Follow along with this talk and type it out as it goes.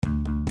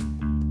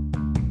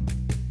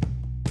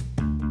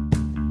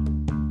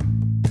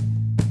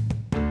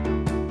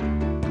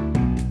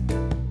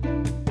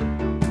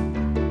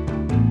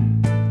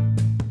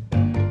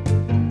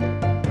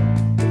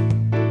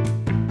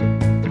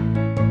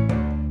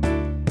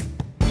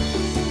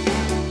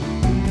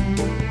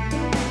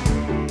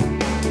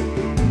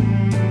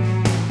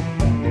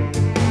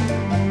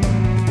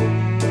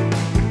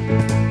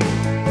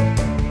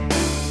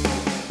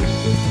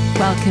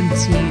to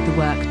the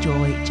Work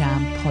Joy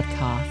Jam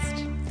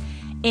podcast.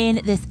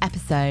 In this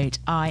episode,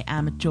 I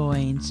am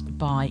joined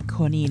by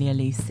Cornelia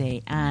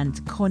Lucy,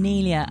 and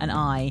Cornelia and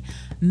I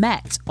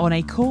met on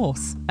a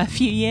course a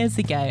few years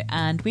ago,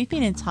 and we've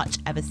been in touch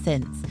ever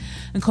since.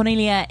 And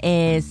Cornelia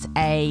is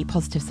a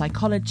positive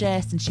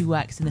psychologist, and she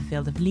works in the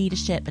field of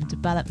leadership and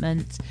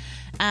development.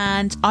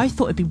 And I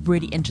thought it'd be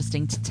really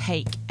interesting to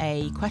take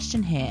a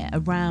question here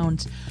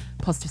around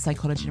positive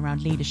psychology and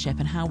around leadership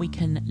and how we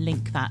can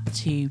link that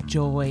to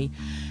joy,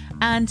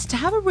 and to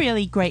have a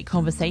really great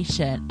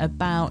conversation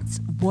about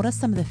what are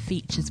some of the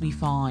features we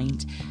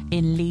find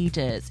in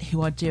leaders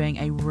who are doing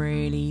a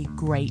really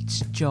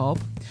great job.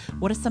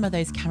 What are some of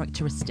those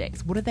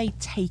characteristics? What are they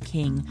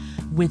taking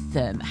with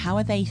them? How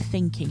are they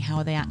thinking? How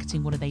are they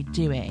acting? What are they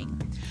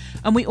doing?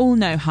 And we all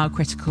know how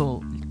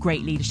critical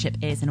great leadership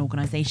is in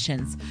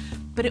organisations,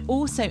 but it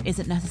also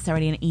isn't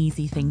necessarily an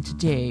easy thing to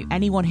do.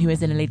 Anyone who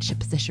is in a leadership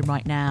position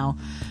right now,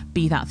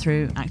 be that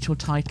through actual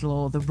title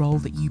or the role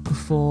that you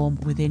perform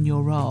within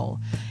your role,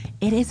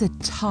 it is a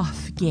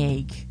tough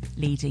gig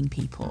leading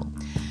people.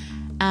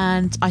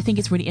 And I think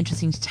it's really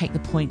interesting to take the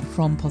point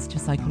from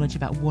positive psychology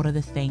about what are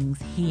the things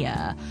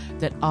here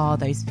that are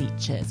those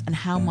features and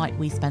how might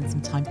we spend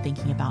some time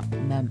thinking about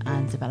them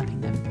and developing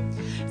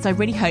them. So I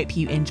really hope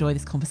you enjoy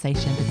this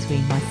conversation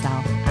between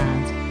myself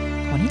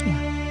and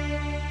Cornelia.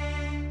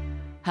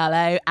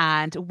 Hello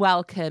and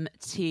welcome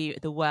to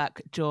the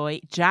Work Joy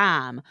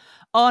Jam.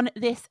 On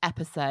this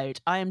episode,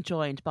 I am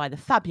joined by the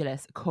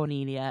fabulous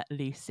Cornelia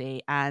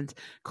Lucy, and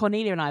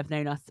Cornelia and I have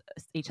known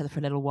each other for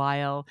a little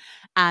while,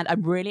 and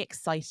I'm really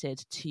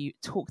excited to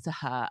talk to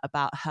her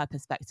about her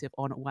perspective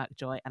on work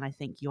joy, and I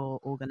think you're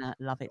all going to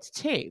love it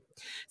too.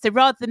 So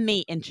rather than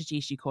me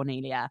introduce you,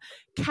 Cornelia,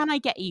 can I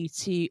get you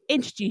to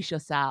introduce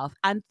yourself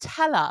and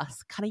tell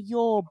us kind of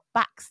your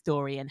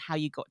backstory and how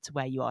you got to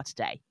where you are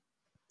today?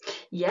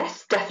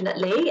 Yes,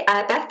 definitely.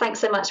 Beth, thanks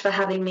so much for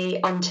having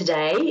me on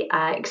today.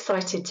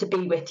 Excited to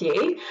be with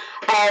you.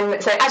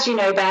 So as you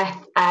know,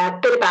 Beth, a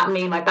bit about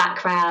me, my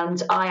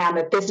background. I am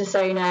a business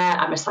owner,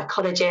 I'm a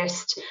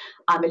psychologist,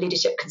 I'm a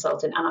leadership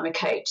consultant, and I'm a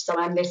coach. So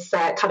I'm this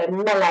kind of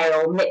melee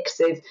or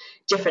mix of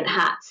different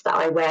hats that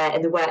I wear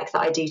in the work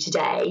that I do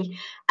today.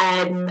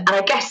 And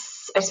I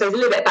suppose a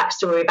little bit of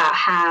backstory about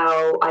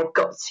how I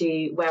got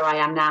to where I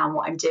am now and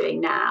what I'm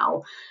doing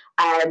now.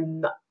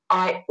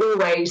 I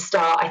always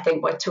start, I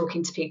think, by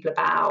talking to people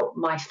about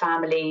my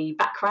family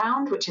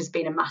background, which has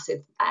been a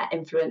massive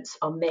influence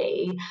on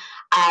me.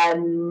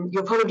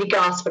 You'll probably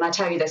gasp when I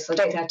tell you this. I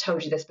don't think I've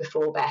told you this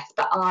before, Beth,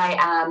 but I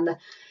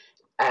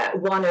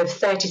am one of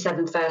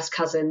 37 first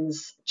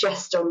cousins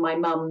just on my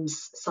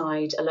mum's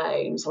side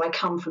alone. So I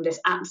come from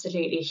this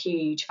absolutely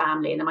huge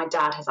family, and then my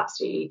dad has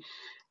absolutely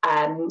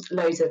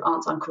loads of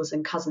aunts, uncles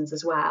and cousins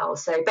as well.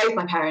 So both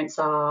my parents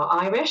are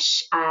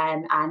Irish,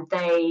 and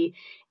they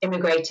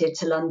immigrated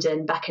to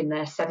London back in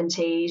the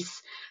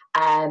 70s.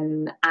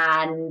 And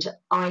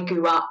I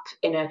grew up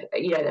in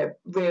the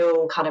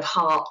real kind of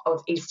heart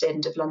of East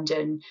End of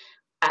London,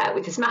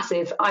 with this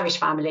massive Irish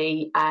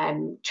family,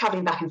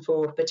 travelling back and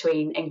forth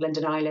between England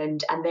and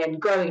Ireland, and then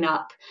growing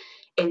up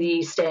in the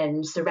East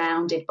End,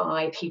 surrounded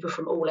by people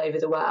from all over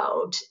the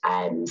world.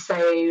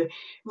 So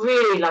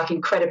really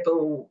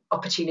incredible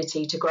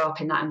opportunity to grow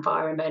up in that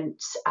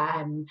environment,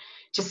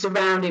 just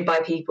surrounded by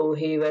people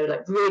who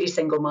are really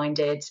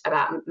single-minded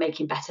about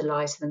making better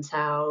lives for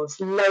themselves,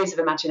 loads of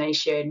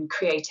imagination,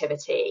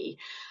 creativity,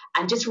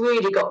 and just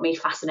really got me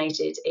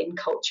fascinated in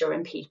culture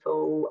and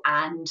people,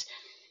 and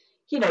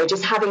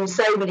just having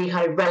so many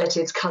kind of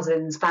relatives,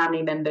 cousins,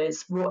 family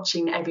members,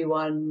 watching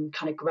everyone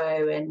kind of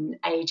grow and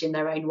age in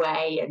their own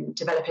way and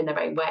develop in their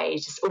own way,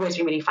 just always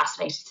been really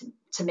fascinating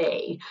to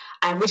me.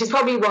 Which is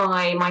probably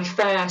why my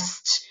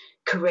first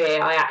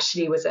career, I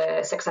actually was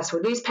a successful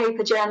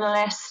newspaper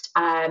journalist,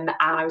 and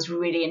I was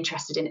really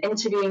interested in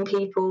interviewing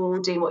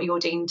people, doing what you're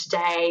doing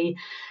today.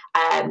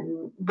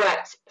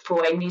 Worked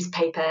for a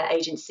newspaper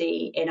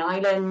agency in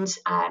Ireland,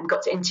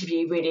 got to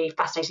interview really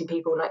fascinating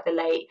people like the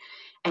late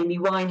Amy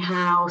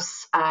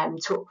Winehouse,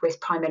 talk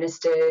with prime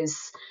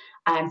ministers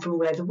from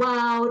all over the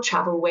world,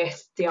 travel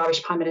with the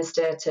Irish Prime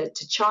Minister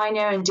to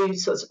China, and do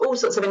all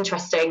sorts of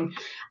interesting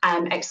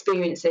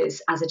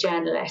experiences as a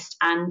journalist.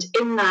 And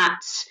in that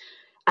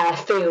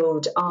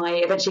field,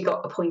 I eventually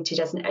got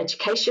appointed as an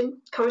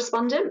education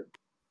correspondent.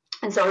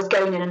 And so I was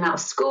going in and out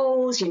of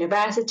schools,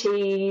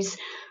 universities,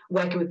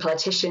 working with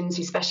politicians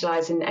who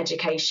specialise in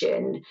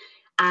education,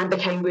 and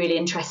became really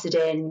interested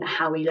in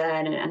how we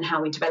learn and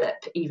how we develop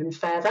even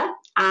further.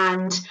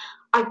 And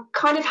I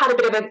kind of had a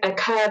bit of a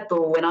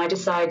curveball when I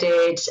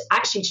decided,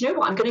 actually, do you know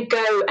what? I'm going to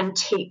go and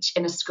teach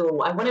in a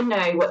school. I want to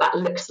know what that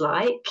looks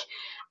like.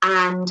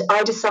 And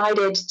I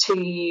decided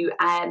to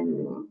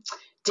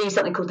do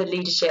something called the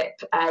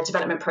Leadership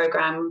Development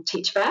Programme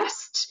Teach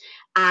First.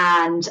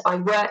 And I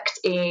worked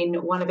in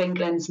one of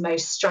England's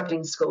most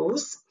struggling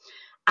schools.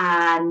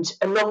 And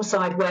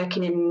alongside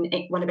working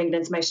in one of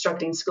England's most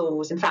struggling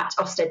schools, in fact,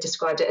 Ofsted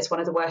described it as one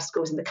of the worst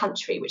schools in the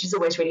country, which is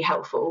always really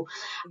helpful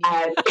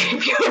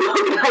if you're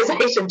an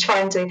organisation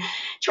trying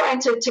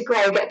to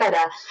grow, get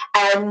better.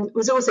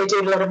 Was also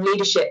doing a lot of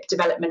leadership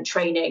development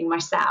training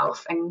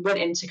myself, and went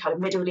into kind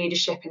of middle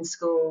leadership in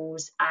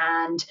schools,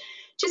 and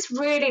just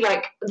really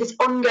like this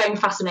ongoing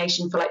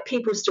fascination for like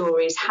people's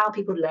stories, how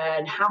people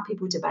learn, how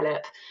people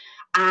develop,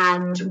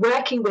 and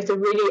working with a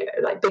really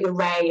like big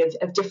array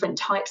of different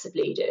types of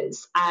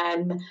leaders.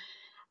 And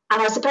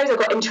I suppose I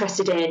got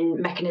interested in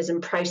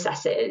mechanism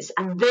processes,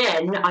 and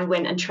then I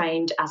went and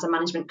trained as a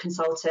management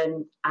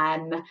consultant,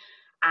 and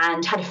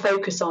had a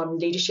focus on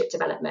leadership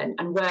development,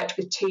 and worked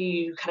with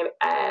two kind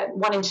of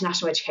one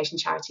international education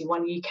charity,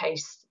 one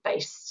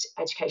UK-based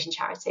education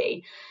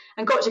charity,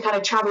 and got to kind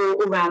of travel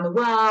all around the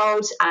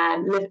world,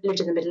 and lived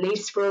in the Middle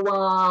East for a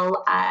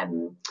while,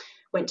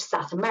 went to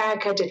South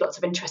America, did lots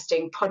of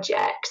interesting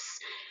projects.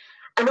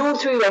 And all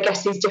through, I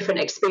guess, these different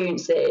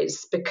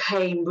experiences,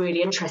 became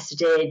really interested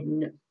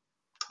in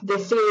the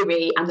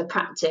theory and the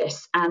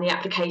practice and the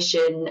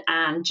application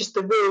and just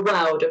the real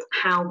world of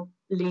how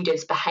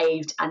leaders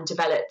behaved and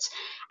developed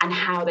and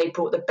how they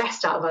brought the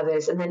best out of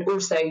others. And then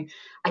also,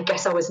 I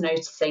guess I was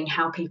noticing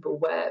how people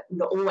were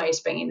not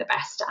always bringing the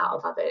best out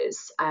of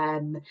others.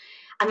 And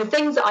the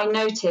things that I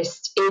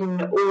noticed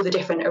in all the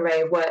different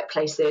array of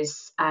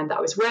workplaces that I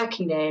was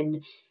working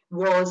in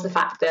was the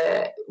fact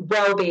that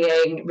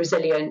well-being,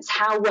 resilience,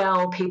 how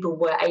well people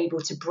were able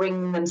to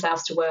bring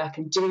themselves to work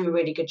and do a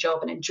really good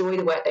job and enjoy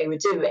the work they were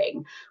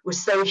doing,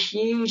 was so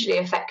hugely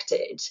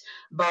affected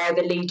by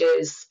the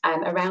leaders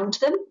around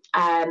them,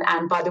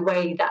 and by the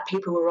way that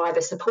people were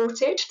either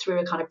supported through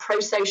a kind of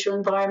pro-social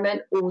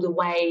environment, or the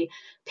way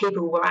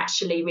people were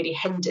actually really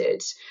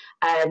hindered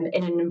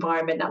in an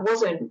environment that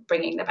wasn't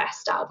bringing the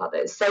best out of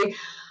others. So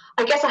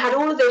I guess I had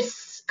all of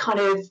this kind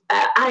of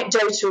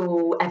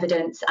anecdotal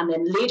evidence, and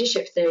then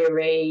leadership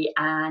theory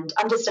and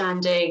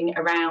understanding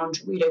around,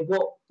 you know,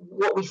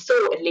 what we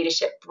thought in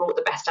leadership brought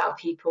the best out of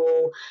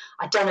people.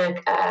 I'd done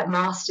a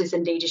master's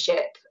in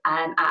leadership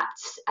at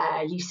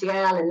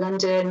UCL in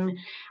London,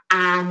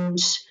 and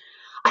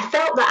I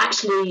felt that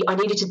actually I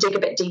needed to dig a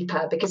bit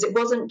deeper, because it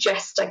wasn't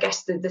just, I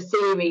guess, the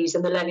theories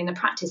and the learning, the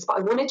practice, but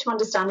I wanted to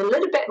understand a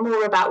little bit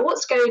more about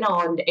what's going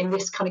on in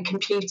this kind of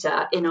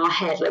computer in our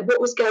head, like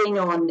what was going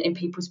on in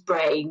people's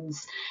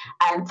brains,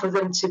 and for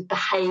them to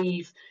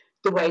behave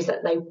the ways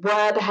that they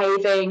were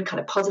behaving, kind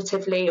of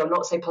positively or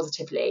not so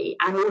positively.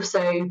 And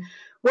also,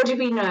 what do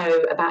we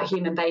know about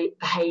human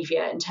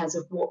behaviour in terms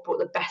of what brought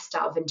the best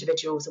out of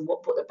individuals and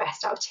what brought the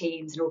best out of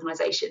teams and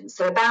organisations?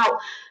 So about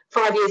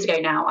 5 years ago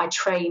now, I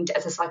trained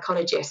as a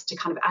psychologist to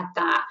kind of add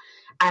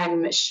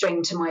that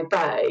string to my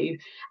bow.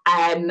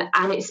 And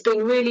it's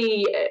been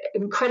really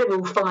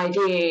incredible 5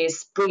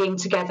 years bringing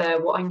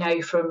together what I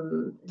know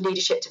from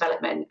leadership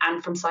development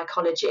and from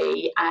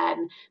psychology,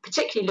 and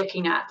particularly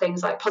looking at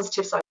things like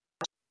positive psychology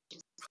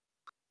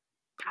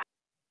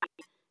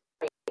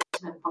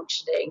and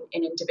functioning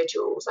in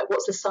individuals. Like,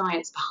 what's the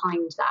science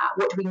behind that?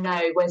 What do we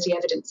know? Where's the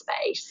evidence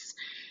base?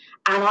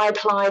 And I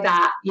apply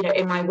that, you know,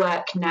 in my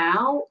work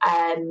now.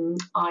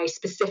 I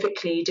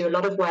specifically do a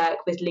lot of work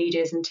with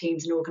leaders and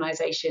teams and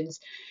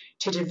organisations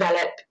to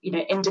develop, you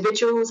know,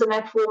 individuals and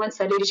their performance,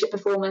 their leadership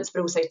performance,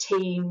 but also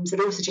teams,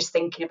 and also just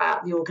thinking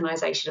about the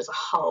organisation as a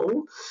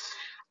whole.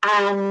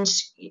 And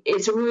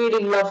it's a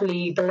really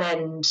lovely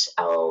blend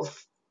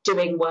of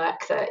doing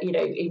work that, you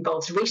know,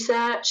 involves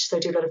research. So I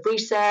do a lot of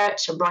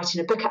research. I'm writing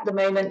a book at the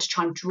moment to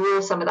try and draw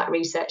some of that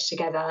research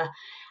together,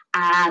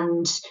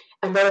 and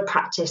a lot of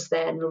practice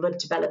then, a lot of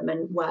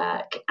development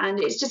work. And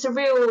it's just a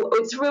real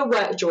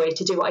work joy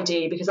to do what I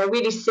do, because I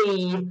really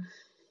see,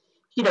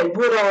 you know,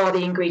 what are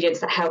the ingredients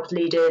that help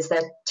leaders,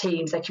 their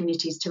teams, their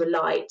communities to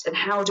alight, and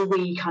how do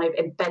we kind of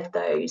embed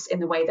those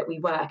in the way that we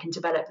work and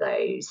develop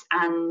those.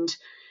 And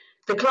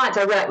the clients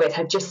I work with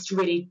have just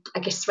really, I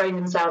guess, thrown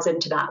themselves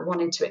into that,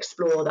 wanting to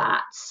explore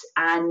that.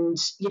 And,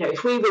 you know,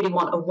 if we really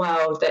want a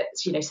world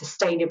that's, you know,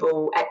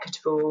 sustainable,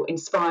 equitable,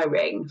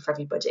 inspiring for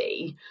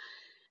everybody,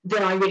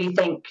 then I really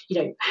think,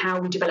 you know,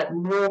 how we develop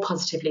more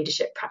positive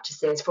leadership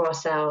practices for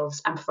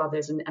ourselves and for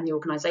others and the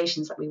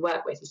organisations that we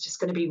work with is just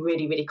going to be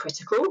really, really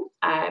critical.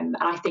 And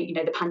I think, you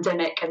know, the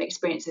pandemic and the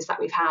experiences that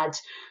we've had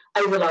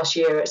over the last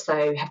year or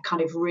so have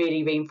kind of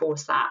really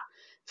reinforced that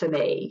for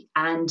me.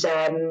 And,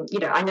 you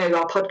know, I know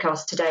our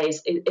podcast today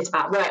is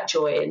about work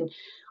joy, and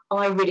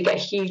I really get a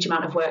huge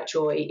amount of work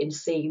joy in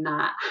seeing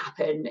that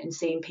happen, and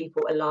seeing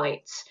people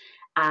alight,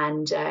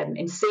 and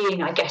in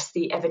seeing, I guess,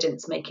 the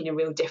evidence making a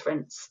real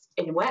difference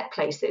in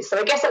workplaces. So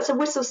I guess that's a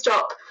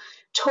whistle-stop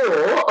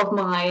tour of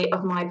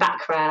my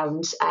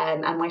background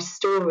and my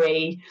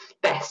story,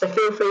 Beth. So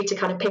feel free to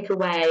kind of pick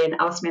away and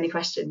ask me any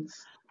questions.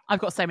 I've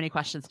got so many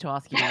questions to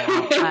ask you now.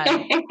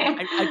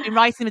 I've been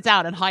writing them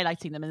down and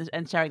highlighting them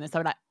and sharing them. So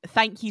I'm like,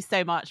 thank you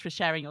so much for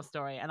sharing your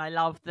story. And I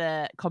love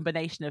the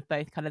combination of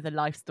both kind of the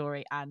life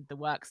story and the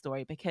work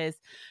story, because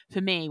for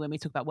me, when we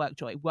talk about work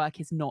joy, work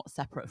is not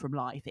separate from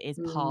life. It is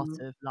part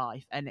of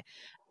life. And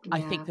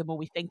I think the more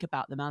we think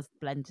about them as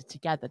blended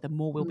together, the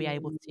more we'll be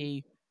able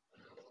to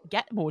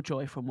get more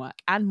joy from work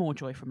and more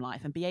joy from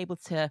life and be able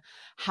to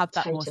have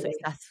that more Totally.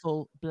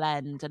 successful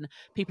blend. And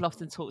people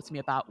often talk to me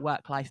about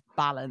work-life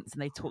balance, and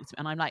they talk to me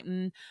and I'm like,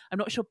 I'm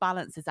not sure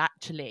balance is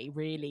actually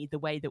really the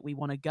way that we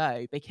want to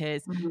go,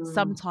 because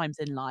sometimes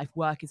in life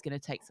work is going to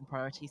take some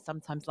priorities,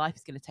 sometimes life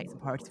is going to take some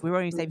priorities. If we're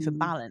only saving for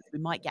balance, we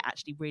might get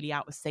actually really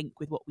out of sync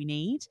with what we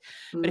need.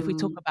 But if we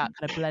talk about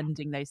kind of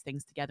blending those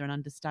things together and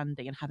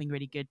understanding and having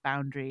really good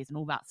boundaries and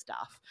all that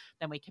stuff,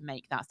 then we can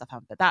make that stuff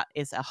happen. But that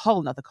is a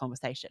whole nother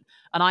conversation.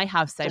 And I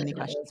have so many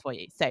questions for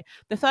you. So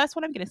the first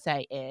one I'm going to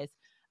say is,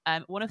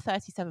 one of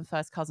 37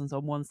 first cousins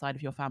on one side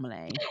of your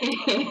family.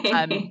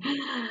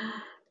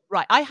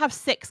 Right, I have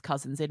 6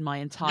 cousins in my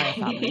entire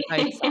family,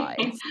 both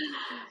sides,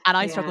 and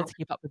I struggle to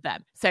keep up with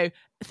them. So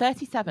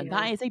 37,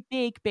 that is a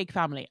big, big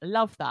family.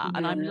 Love that.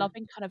 And I'm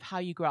loving kind of how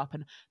you grew up.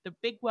 And the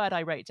big word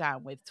I wrote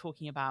down with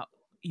talking about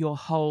your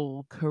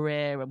whole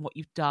career and what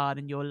you've done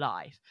in your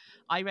life,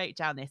 I wrote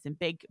down this in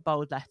big,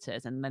 bold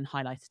letters and then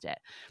highlighted it.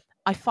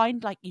 I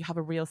find like you have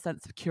a real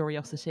sense of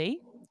curiosity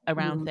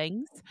around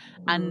things.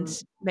 And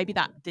maybe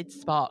that did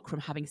spark from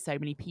having so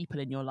many people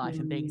in your life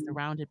and being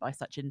surrounded by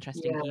such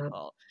interesting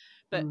people.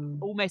 But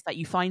almost like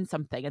you find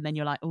something and then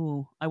you're like,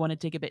 oh, I want to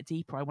dig a bit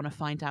deeper. I want to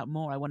find out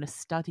more. I want to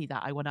study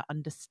that. I want to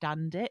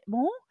understand it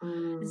more.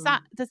 Does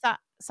that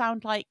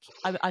sound like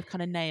I've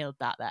kind of nailed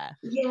that there?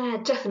 Yeah,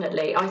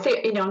 definitely. I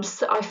think,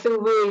 I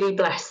feel really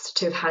blessed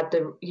to have had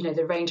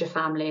the range of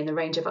family and the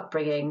range of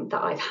upbringing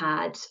that I've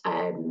had.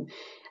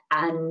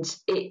 And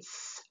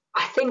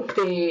I think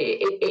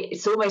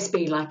it's almost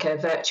been like a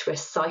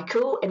virtuous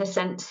cycle, in a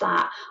sense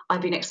that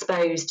I've been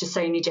exposed to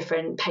so many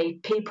different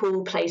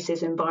people,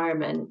 places,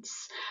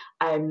 environments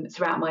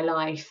throughout my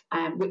life,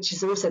 which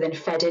has also then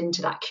fed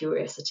into that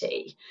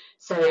curiosity.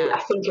 So I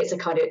think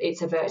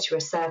it's a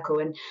virtuous circle,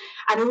 and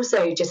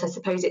also just, I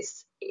suppose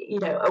it's,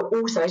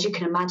 also, as you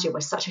can imagine, we're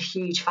such a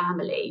huge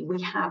family.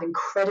 We have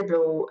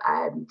incredible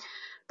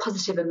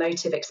positive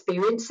emotive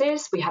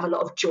experiences. We have a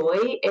lot of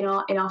joy in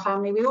our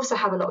family. We also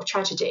have a lot of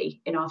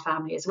tragedy in our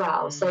family as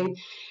well. So,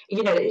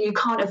 you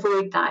can't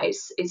avoid that.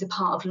 It's a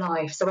part of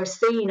life. So I've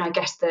seen, I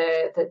guess,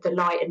 the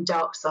light and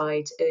dark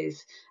side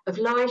of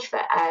life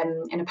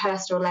in a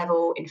personal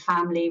level, in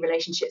family,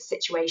 relationship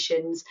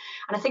situations.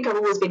 And I think I've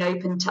always been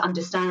open to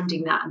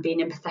understanding that and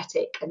being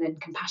empathetic and then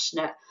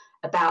compassionate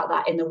about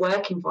that in the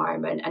work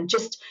environment, and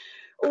just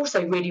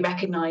also really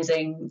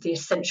recognizing the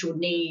essential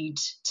need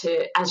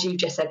to, as you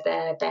just said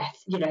there,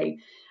 Beth,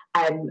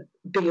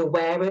 be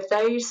aware of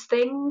those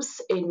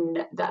things,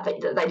 in that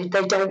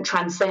they don't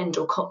transcend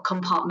or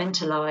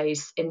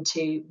compartmentalize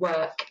into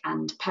work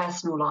and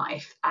personal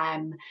life.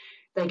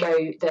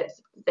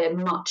 They're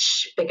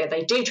much bigger.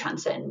 They do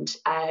transcend.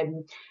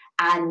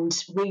 And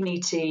we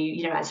need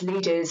to, as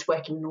leaders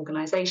working in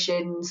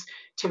organisations,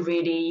 to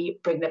really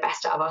bring the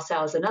best out of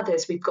ourselves and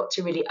others. We've got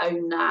to really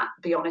own that,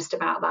 be honest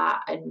about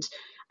that, and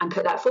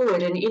put that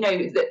forward. And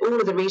all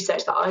of the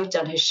research that I've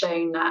done has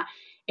shown that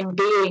in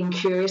being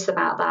curious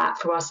about that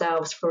for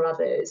ourselves, for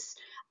others,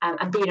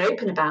 and being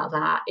open about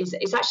that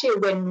is actually a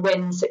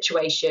win-win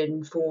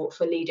situation for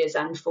leaders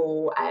and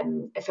for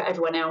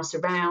everyone else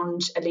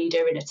around a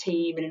leader in a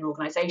team, in an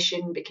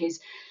organisation, because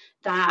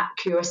that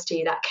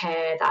curiosity, that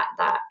care,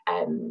 that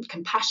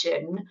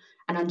compassion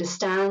and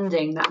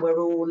understanding that we're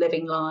all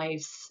living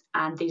lives,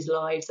 and these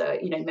lives are,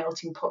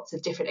 melting pots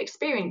of different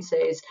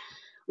experiences,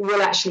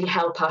 will actually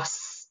help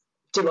us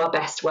do our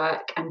best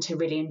work and to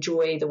really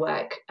enjoy the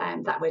work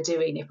that we're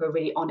doing, if we're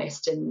really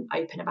honest and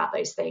open about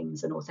those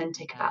things and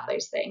authentic about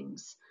those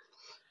things.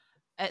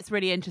 It's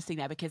really interesting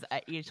there, because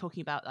you're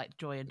talking about like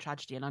joy and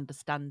tragedy and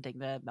understanding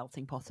the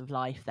melting pot of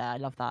life there. I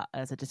love that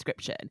as a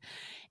description.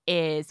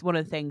 Is one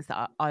of the things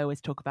that I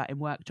always talk about in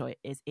work joy,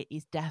 is it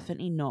is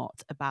definitely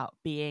not about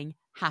being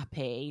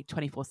happy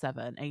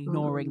 24/7,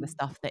 ignoring the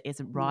stuff that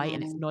isn't right.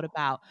 And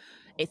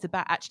it's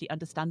about actually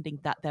understanding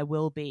that there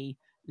will be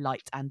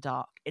light and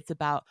dark. It's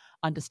about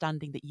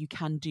understanding that you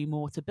can do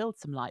more to build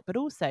some light, but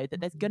also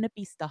that there's going to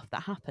be stuff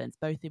that happens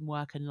both in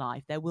work and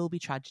life. There will be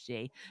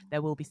tragedy,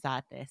 there will be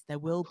sadness, there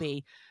will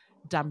be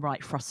damn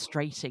right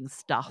frustrating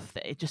stuff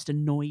that it just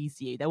annoys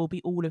you. There will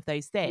be all of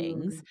those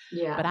things.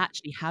 But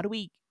actually, how do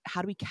we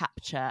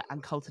capture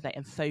and cultivate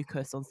and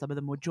focus on some of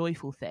the more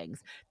joyful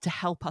things to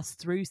help us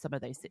through some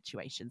of those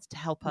situations, to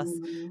help us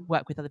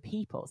work with other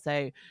people?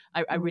 So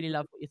I really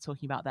love what you're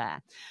talking about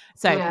there.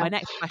 So my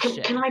next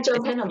question, can I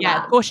jump in on that?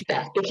 Yeah, of course you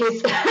can.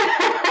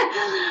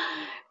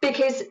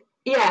 Because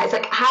it's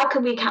like, how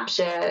can we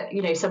capture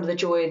some of the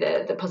joy,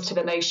 the positive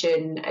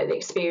emotion, the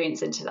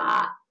experience into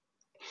that?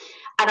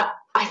 And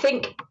I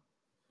think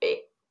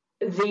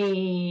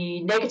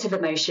the negative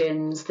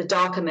emotions, the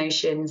dark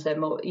emotions, the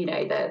more,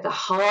 the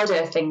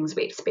harder things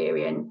we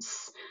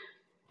experience,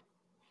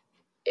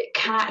 it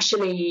can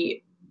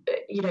actually,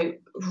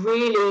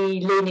 really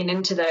leaning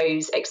into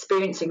those,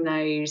 experiencing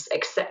those,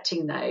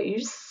 accepting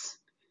those,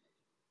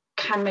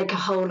 can make a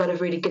whole lot of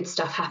really good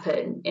stuff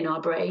happen in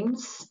our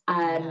brains.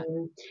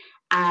 And,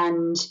 I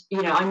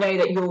know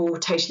that you'll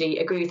totally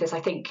agree with this.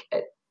 I think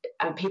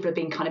people have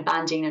been kind of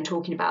banding and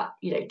talking about,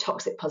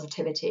 toxic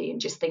positivity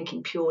and just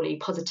thinking purely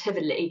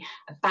positively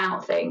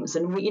about things.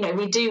 And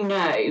we do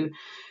know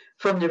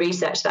from the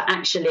research that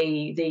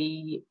actually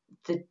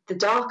the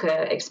darker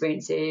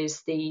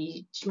experiences,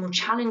 the more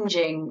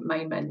challenging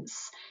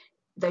moments,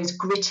 those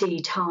gritty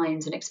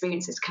times and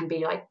experiences can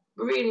be like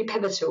really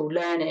pivotal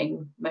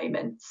learning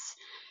moments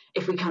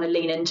if we kind of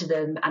lean into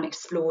them and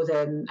explore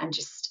them, and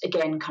just,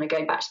 again, kind of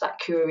going back to that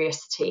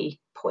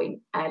curiosity point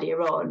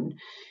earlier on,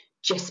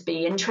 just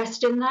be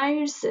interested in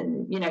those.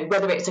 And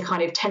whether it's a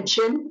kind of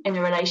tension in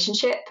a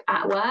relationship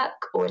at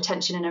work or a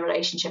tension in a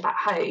relationship at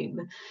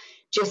home,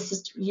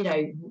 just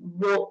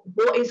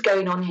what is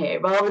going on here,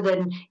 rather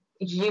than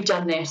you've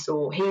done this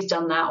or he's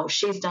done that or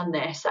she's done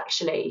this.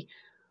 Actually,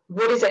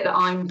 what is it that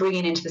I'm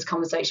bringing into this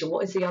conversation?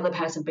 What is the other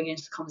person bringing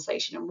into the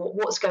conversation? And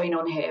what's going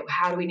on here?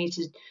 How do we need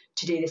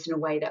to do this in a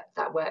way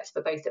that works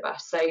for both of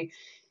us? So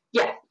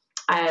yeah,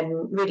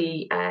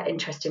 really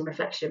interesting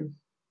reflection.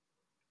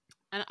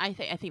 And I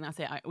think that's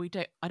it.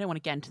 I don't want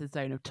to get into the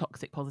zone of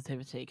toxic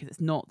positivity, because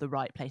it's not the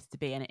right place to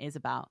be, and it is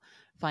about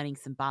finding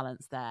some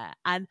balance there.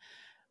 And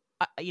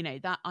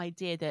that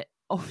idea that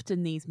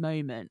often these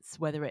moments,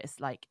 whether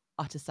it's like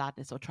utter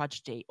sadness or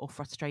tragedy or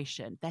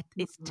frustration, that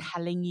it's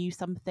telling you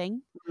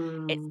something.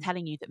 It's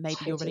telling you that maybe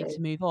you're ready to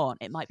move on.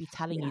 It might be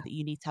telling you that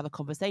you need to have a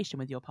conversation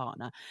with your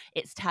partner.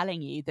 It's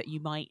telling you that you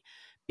might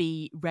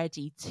be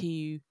ready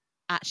to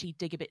actually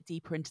dig a bit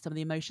deeper into some of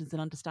the emotions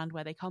and understand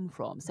where they come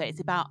from. So it's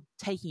about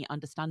taking it,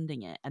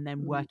 understanding it, and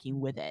then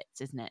working with it,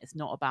 isn't it? It's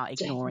not about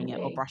ignoring it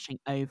or brushing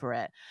over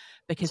it,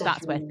 because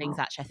that's where things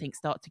actually, I think,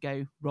 start to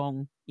go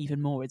wrong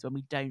even more, is when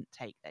we don't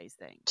take those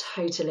things.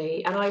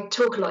 Totally. And I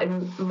talk a lot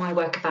in my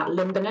work about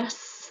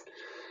limberness,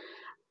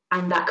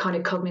 and that kind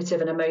of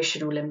cognitive and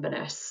emotional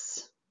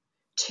limberness,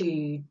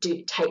 to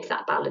take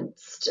that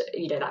balanced,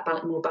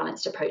 more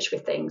balanced approach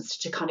with things,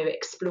 to kind of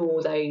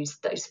explore those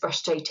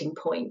frustrating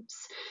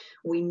points.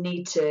 We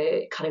need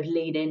to kind of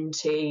lean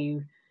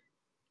into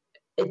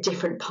a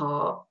different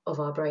part of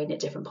our brain at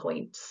different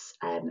points,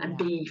 and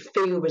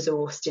feel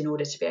resourced in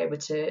order to be able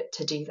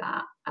to do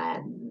that.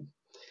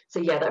 So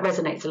yeah, that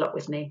resonates a lot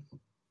with me.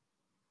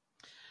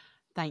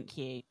 Thank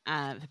you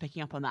for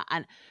picking up on that.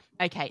 And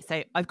okay,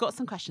 so I've got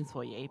some questions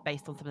for you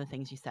based on some of the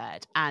things you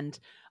said. And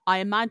I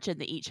imagine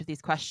that each of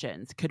these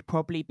questions could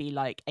probably be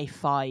like a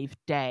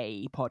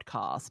 5-day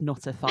podcast,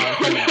 not a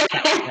 5-minute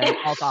section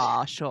of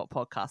our short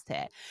podcast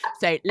here.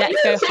 So let's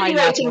go high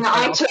level. That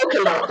I talk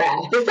a lot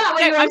there. Is that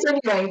what you're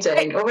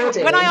insinuating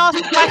already? When I ask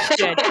the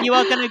question, you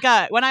are going to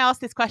go. When I ask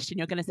this question,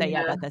 you're going to say,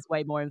 Beth, there's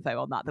way more info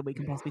on that than we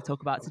can possibly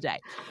talk about today.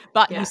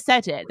 But you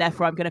said it,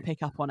 therefore I'm going to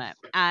pick up on it.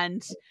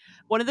 And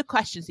one of the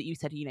questions that you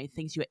said,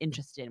 things you were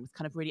interested in, was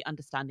kind of really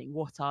understanding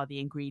what are the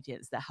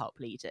ingredients that help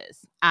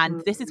leaders.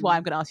 And this is why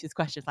I'm going to ask you this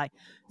question. Like,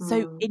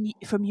 so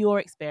from your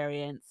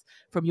experience,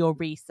 from your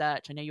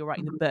research, I know you're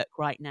writing the book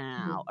right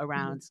now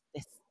around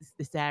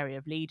this area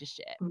of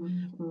leadership.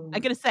 I'm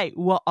going to say,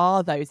 what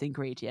are those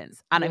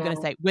ingredients? And I'm going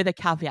to say, with a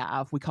caveat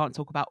of, we can't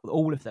talk about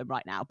all of them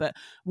right now, but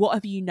what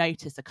have you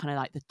noticed are kind of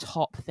like the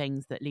top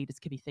things that leaders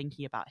could be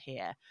thinking about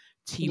here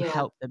to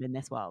help them in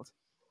this world?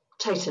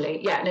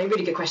 Totally. Yeah, no,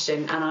 really good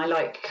question. And I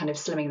like kind of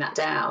slimming that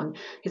down,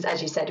 because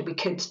as you said, we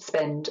could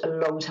spend a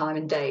long time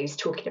and days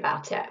talking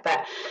about it.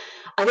 But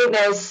I think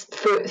there's,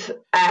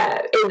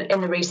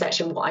 in the research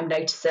and what I'm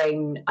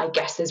noticing, I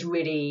guess there's some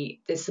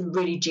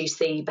really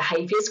juicy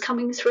behaviours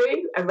coming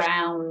through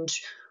around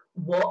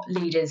what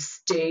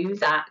leaders do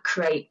that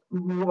create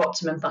more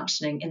optimum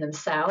functioning in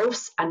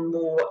themselves and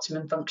more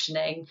optimum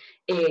functioning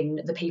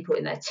in the people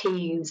in their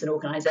teams and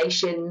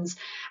organisations.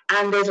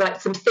 And there's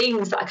like some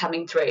themes that are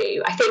coming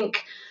through. I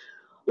think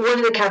one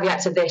of the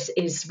caveats of this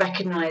is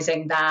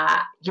recognising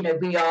that,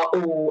 we are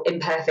all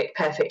imperfect,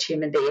 perfect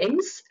human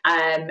beings.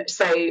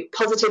 So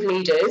positive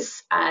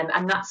leaders,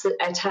 and that's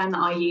a term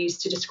that I use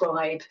to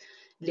describe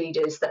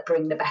leaders that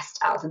bring the best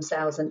out of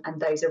themselves and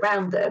those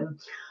around them.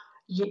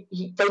 They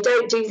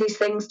don't do these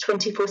things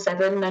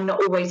 24/7. They're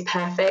not always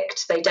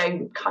perfect. They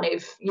don't kind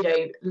of,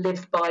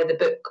 live by the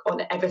book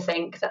on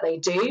everything that they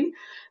do,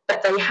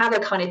 but they have a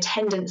kind of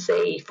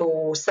tendency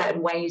for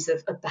certain ways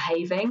of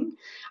behaving.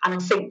 And I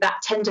think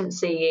that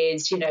tendency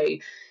is,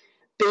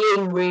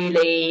 being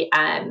really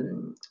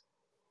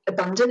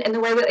abundant in the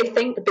way that they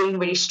think, being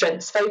really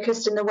strengths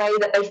focused in the way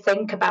that they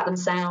think about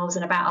themselves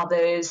and about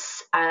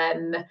others.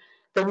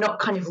 They're not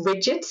kind of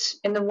rigid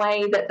in the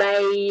way that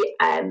they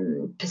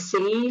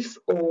perceive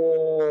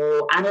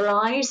or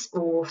analyse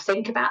or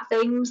think about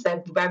things.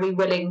 They're very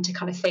willing to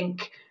kind of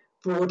think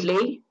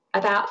broadly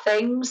about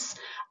things.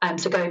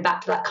 So going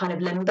back to that kind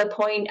of limber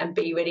point, and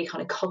be really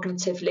kind of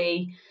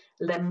cognitively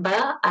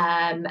limber,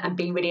 and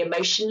be really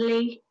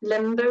emotionally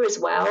limber as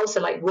well.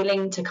 So like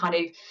willing to kind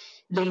of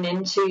lean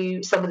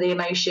into some of the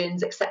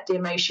emotions, accept the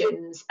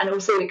emotions, and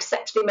also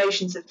accept the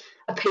emotions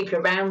of people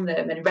around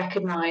them, and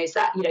recognise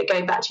that,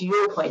 going back to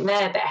your point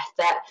there, Beth,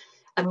 that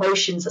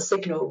emotions are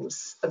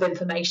signals of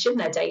information,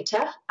 they're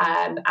data,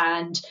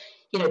 and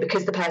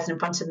because the person in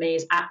front of me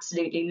is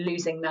absolutely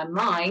losing their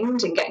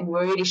mind and getting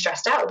really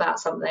stressed out about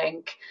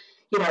something,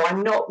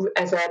 I'm not,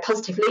 as a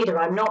positive leader,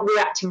 I'm not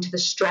reacting to the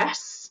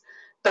stress,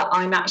 but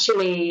I'm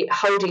actually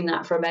holding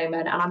that for a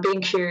moment, and I'm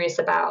being curious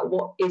about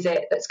what is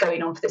it that's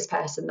going on for this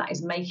person that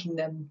is making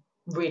them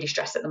really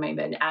stressed at the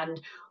moment.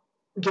 And,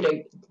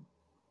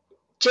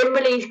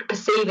 generally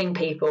perceiving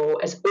people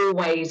as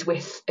always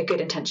with a good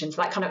intention,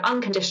 so that kind of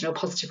unconditional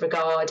positive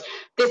regard.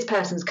 This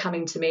person's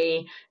coming to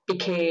me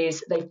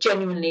because they've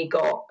genuinely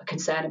got a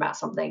concern about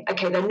something.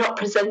 Okay, they're not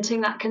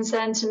presenting that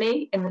concern to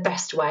me in the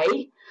best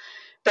way,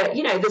 but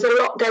there's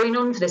a lot going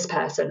on for this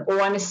person,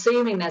 or I'm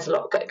assuming there's a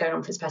lot going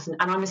on for this person,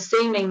 and I'm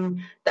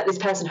assuming that this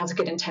person has a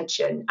good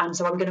intention, and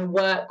so I'm going to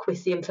work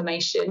with the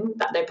information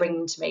that they're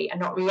bringing to me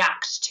and not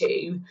react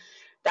to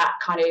that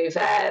kind of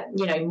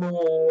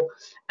more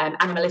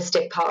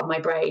animalistic part of my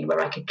brain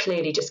where I could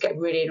clearly just get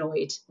really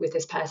annoyed with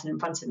this person in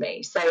front of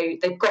me. So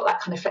they've got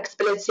that kind of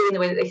flexibility in the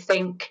way that they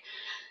think.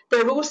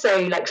 They're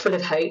also full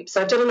of hope.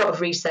 So I've done a lot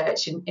of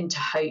research into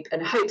hope,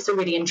 and hope's a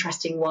really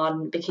interesting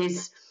one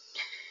because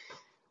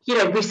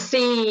we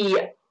see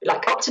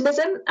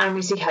optimism and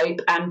we see hope,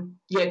 and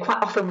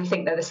quite often we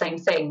think they're the same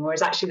thing,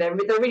 whereas actually they're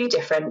really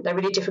different. They're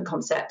really different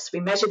concepts. We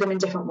measure them in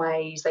different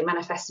ways. They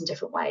manifest in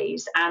different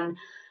ways. And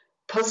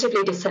positive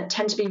leaders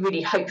tend to be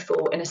really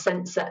hopeful in a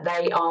sense that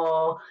they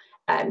are,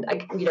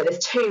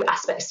 there's two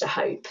aspects to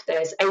hope.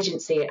 There's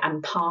agency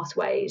and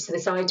pathways. So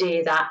this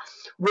idea that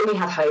when we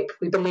have hope,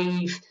 we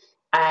believe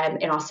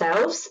in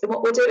ourselves, in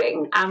what we're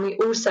doing, and we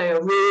also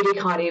are really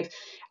kind of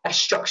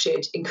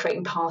structured in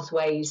creating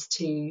pathways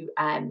to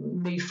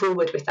move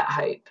forward with that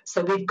hope.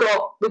 So we've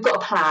got a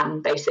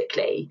plan,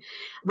 basically.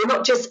 We're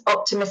not just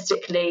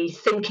optimistically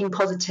thinking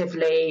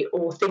positively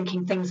or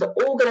thinking things are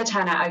all going to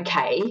turn out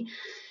okay.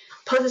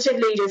 Positive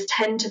leaders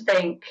tend to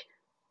think,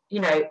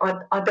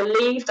 I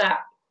believe that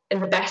in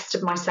the best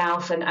of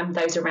myself and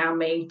those around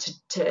me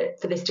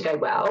for this to go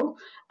well,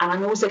 and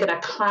I'm also going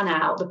to plan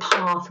out the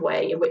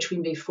pathway in which we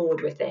move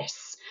forward with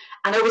this.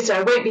 And obviously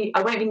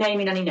I won't be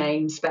naming any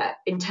names, but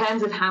in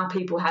terms of how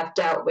people have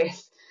dealt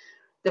with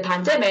the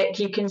pandemic,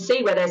 you can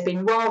see where there's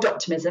been wild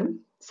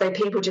optimism. So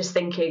people just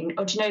thinking,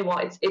 oh, do you know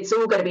what, it's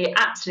all going to be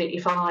absolutely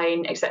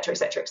fine, etc.,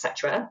 etc.,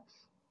 etc.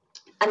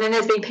 And then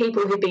there's been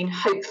people who've been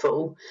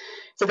hopeful.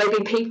 So they've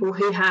been people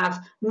who have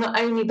not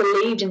only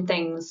believed in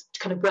things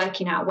kind of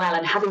working out well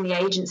and having the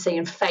agency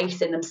and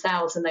faith in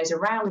themselves and those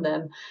around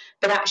them,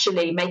 but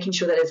actually making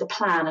sure that there's a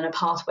plan and a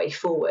pathway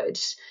forward.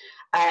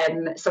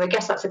 So I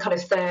guess that's the kind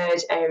of third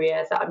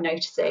area that I'm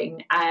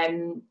noticing.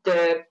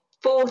 The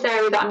fourth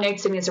area that I'm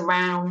noticing is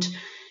around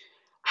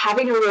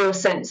having a real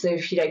sense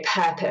of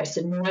purpose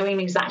and knowing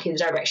exactly the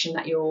direction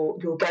that you're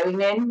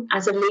going in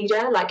as a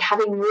leader,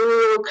 having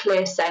real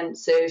clear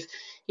sense of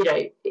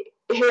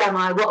who am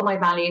I, what are my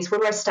values,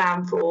 what do I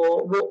stand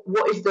for,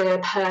 what is the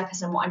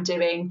purpose and what I'm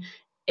doing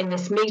in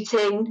this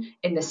meeting,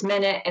 in this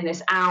minute, in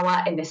this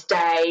hour, in this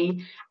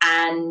day,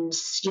 and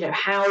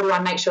how do I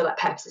make sure that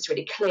purpose is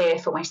really clear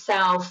for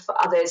myself, for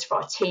others, for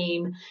our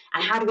team,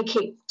 and how do we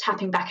keep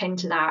tapping back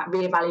into that,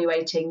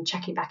 reevaluating,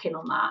 checking back in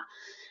on that.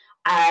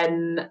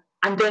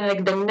 And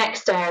then the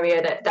next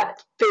area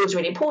that feels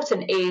really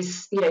important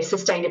is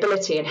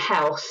sustainability and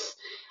health.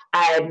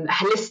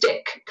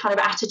 Holistic kind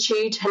of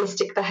attitude,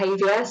 holistic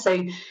behaviour.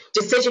 So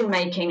decision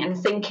making and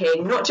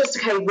thinking, not just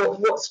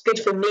what's good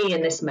for me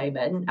in this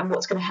moment and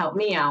what's going to help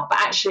me out, but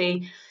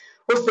actually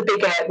what's the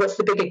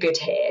bigger good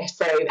here.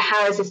 So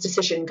how is this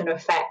decision going to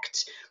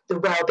affect the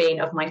well-being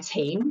of my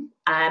team?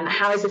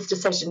 How is this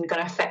decision going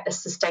to affect the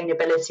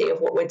sustainability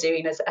of what we're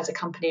doing as a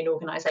company and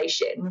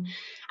organisation?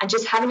 And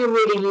just having a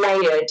really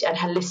layered and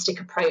holistic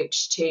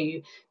approach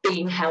to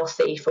being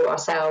healthy for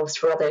ourselves,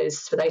 for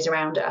others, for those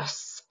around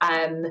us.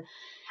 And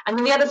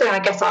then the other thing I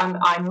guess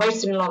I'm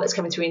noticing a lot that's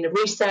coming through in the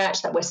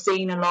research that we're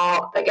seeing a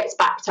lot that gets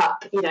backed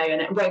up, and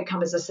it won't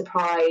come as a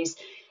surprise,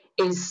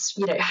 is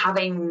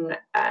having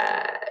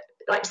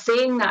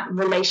seeing that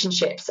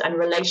relationships and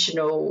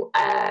relational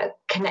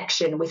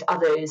connection with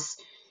others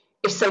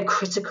is so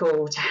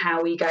critical to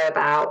how we go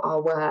about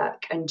our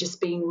work, and just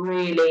being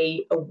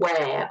really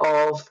aware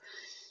of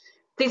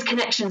these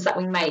connections that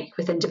we make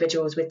with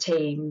individuals, with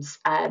teams,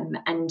 and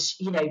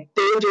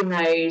building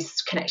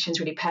those connections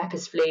really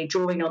purposefully,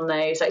 drawing on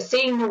those,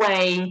 seeing the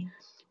way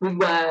we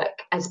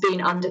work as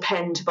being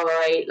underpinned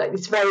by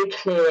this very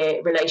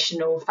clear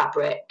relational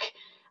fabric,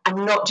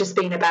 and not just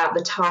being about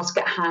the task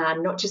at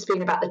hand, not just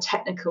being about the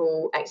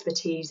technical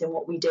expertise in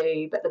what we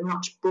do, but the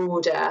much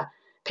broader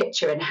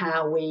picture and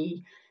how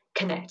we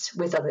connect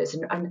with others,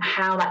 and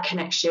how that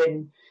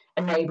connection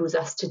enables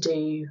us to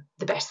do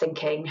the best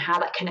thinking, how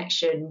that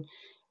connection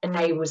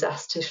enables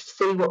us to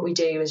see what we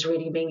do as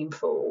really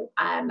meaningful.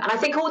 And I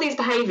think all these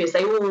behaviours,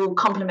 they all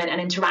complement and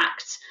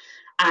interact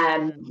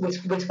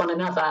with one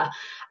another.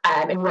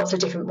 in lots of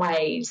different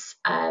ways.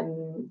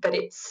 But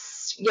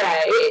it's,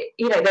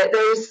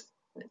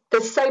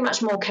 there's so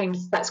much more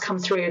that's come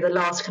through the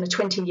last kind of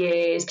 20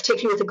 years,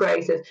 particularly with the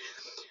growth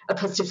of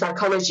positive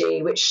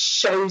psychology, which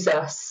shows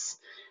us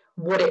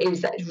what it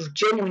is that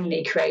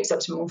genuinely creates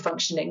optimal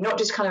functioning, not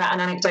just kind of at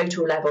an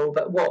anecdotal level,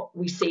 but what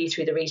we see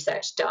through the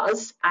research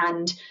does.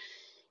 And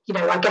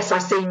I guess I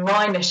see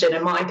my mission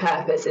and my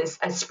purpose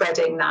as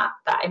spreading that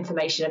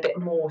information a bit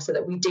more, so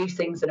that we do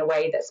things in a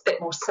way that's a bit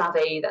more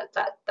savvy,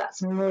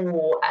 that's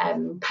more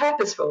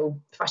purposeful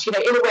for us, in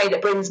a way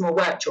that brings more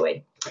work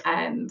joy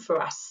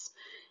for us.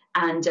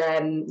 And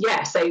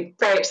so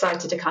very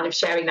excited to kind of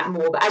sharing that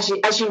more. But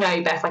as you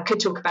know, Beth, I could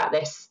talk about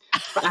this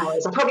for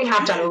hours. I probably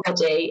have done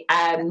already.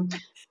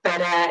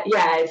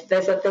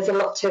 There's a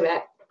lot to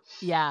it.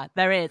 Yeah,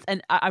 there is.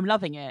 And I'm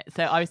loving it.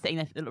 So I was sitting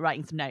there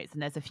writing some notes,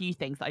 and there's a few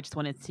things that I just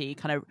wanted to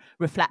kind of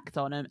reflect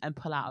on and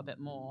pull out a bit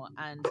more.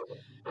 And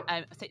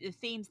so the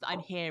themes that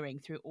I'm hearing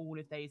through all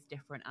of those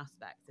different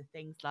aspects are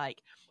things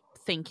like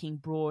thinking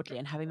broadly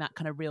and having that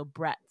kind of real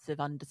breadth of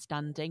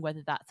understanding,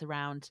 whether that's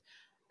around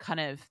kind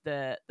of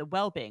the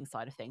well-being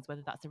side of things,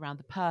 whether that's around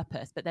the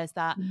purpose, but there's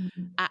that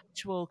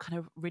actual kind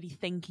of really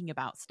thinking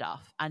about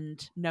stuff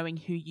and knowing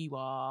who you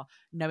are,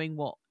 knowing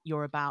what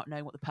you're about,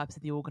 knowing what the purpose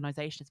of the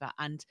organization is about,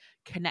 and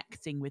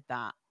connecting with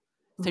that.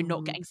 So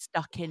not getting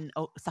stuck in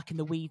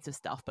the weeds of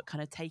stuff, but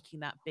kind of taking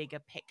that bigger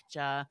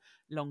picture,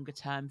 longer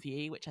term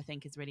view, which I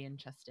think is really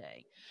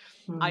interesting.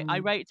 I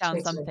wrote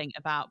down something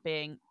about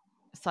being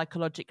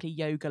psychologically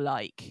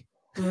yoga-like.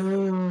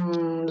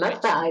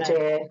 Love that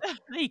idea.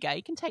 There you go.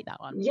 You can take that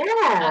one.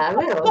 Yeah,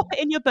 pop it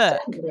in your book.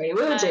 Certainly,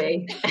 will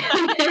do.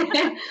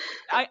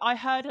 I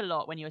heard a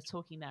lot when you were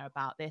talking there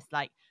about this,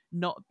 like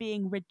not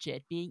being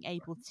rigid, being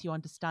able to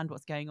understand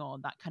what's going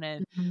on, that kind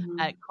of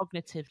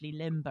cognitively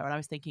limber. And I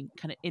was thinking,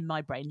 kind of in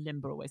my brain,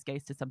 limber always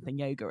goes to something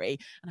yoga-y.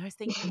 And I was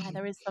thinking, yeah,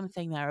 there is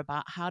something there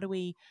about how do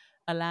we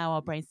allow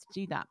our brains to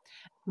do that?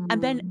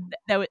 And then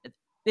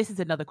this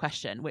is another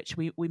question, which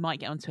we might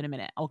get onto in a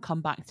minute. I'll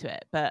come back to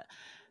it. But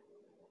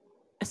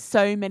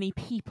so many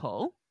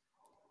people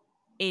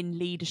in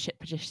leadership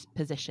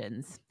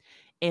positions,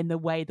 in the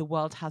way the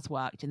world has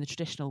worked in the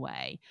traditional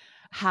way,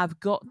 have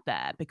got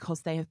there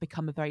because they have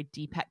become a very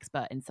deep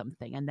expert in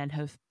something and then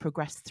have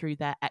progressed through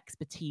their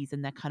expertise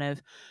and their kind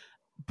of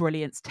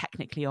brilliance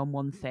technically on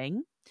one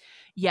thing.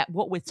 Yet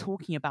what we're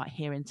talking about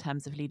here in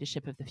terms of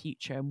leadership of the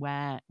future and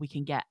where we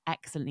can get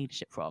excellent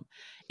leadership from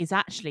is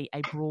actually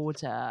a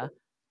broader,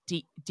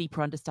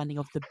 deeper understanding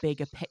of the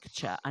bigger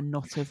picture and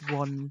not of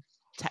one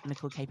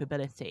technical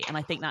capability. And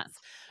I think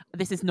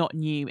this is not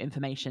new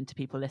information to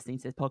people listening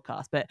to this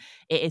podcast, but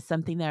it is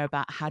something there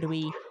about how do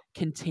we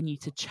continue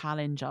to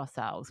challenge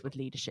ourselves with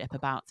leadership,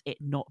 about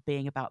it not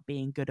being about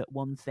being good at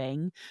one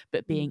thing,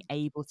 but being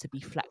able to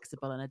be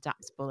flexible and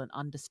adaptable and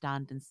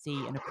understand and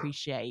see and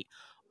appreciate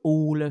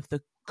all of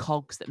the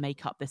cogs that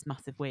make up this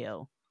massive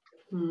wheel.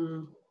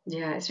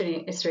 Yeah, it's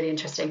really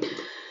interesting.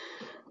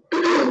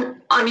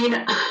 I mean,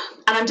 and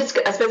I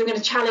suppose I'm going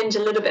to challenge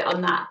a little bit on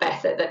that,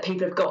 Beth, that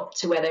people have got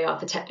to where they are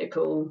for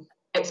technical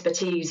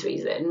expertise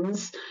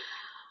reasons.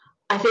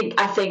 I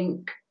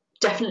think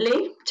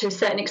definitely to a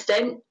certain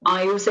extent.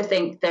 I also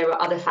think there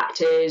are other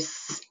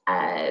factors,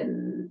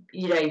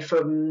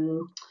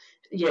 from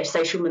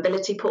social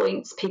mobility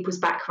points, people's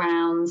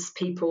backgrounds,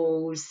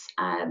 people's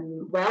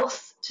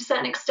wealth to a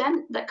certain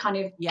extent that kind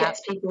of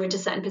gets people into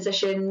certain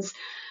positions.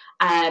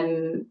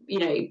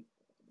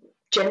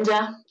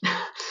 Gender,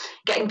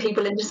 getting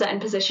people into certain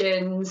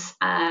positions,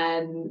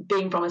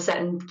 being from a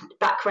certain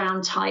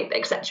background type,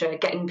 etc.,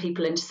 getting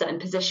people into certain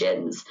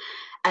positions.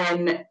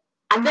 And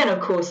then,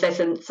 of course, there's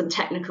some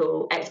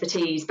technical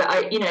expertise, but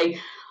and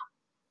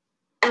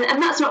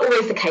that's not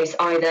always the case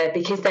either,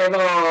 because there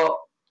are,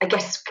 I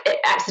guess,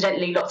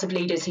 accidentally lots of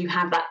leaders who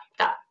have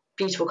that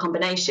beautiful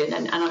combination,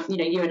 and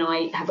you and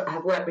I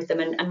have worked with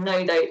them and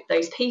know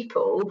those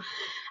people.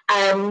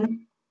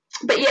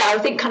 But yeah, I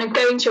think kind of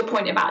going to your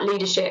point about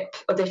leadership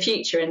of the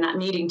future and that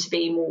needing to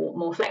be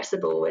more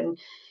flexible, and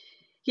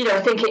I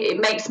think it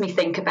makes me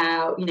think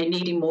about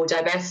needing more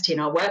diversity in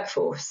our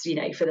workforce.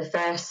 For the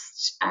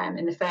first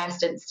in the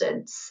first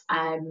instance,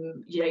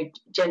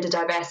 gender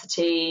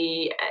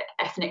diversity,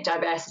 ethnic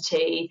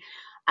diversity,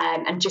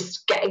 and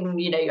just getting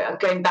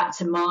going back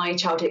to my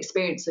childhood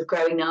experience of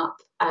growing up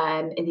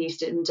in the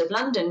East End of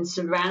London,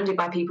 surrounded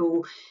by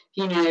people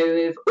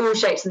of all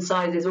shapes and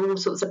sizes, all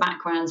sorts of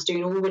backgrounds,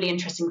 doing all really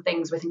interesting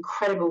things with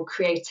incredible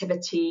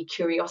creativity,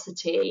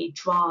 curiosity,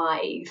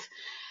 drive,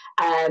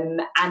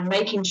 and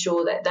making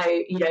sure that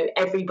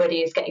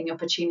everybody is getting the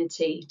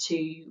opportunity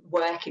to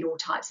work in all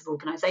types of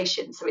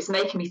organisations. So it's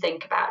making me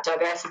think about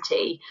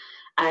diversity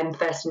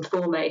first and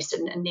foremost,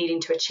 and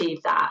needing to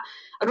achieve that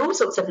at all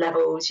sorts of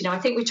levels. I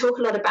think we talk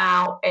a lot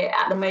about it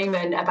at the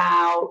moment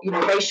about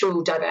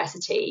racial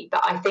diversity,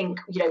 but I think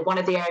one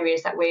of the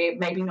areas that we're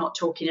maybe not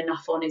talking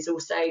enough on is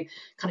also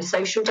kind of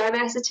social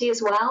diversity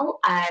as well.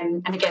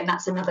 And again,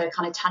 that's another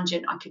kind of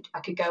tangent I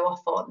could go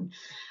off on.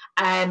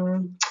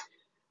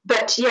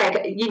 but yeah,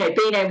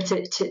 being able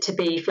to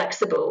be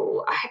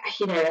flexible,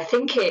 I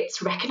think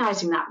it's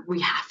recognizing that we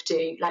have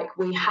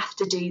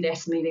to do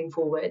this moving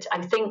forward.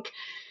 I think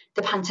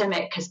the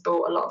pandemic has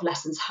brought a lot of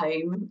lessons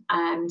home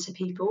to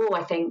people.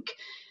 I think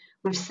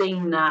we've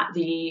seen that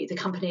the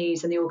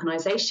companies and the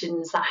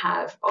organisations that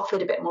have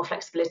offered a bit more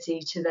flexibility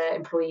to their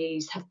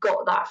employees have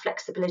got that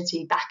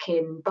flexibility back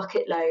in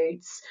bucket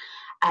loads.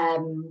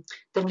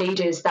 The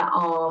leaders that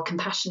are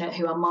compassionate,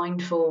 who are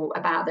mindful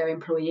about their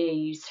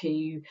employees,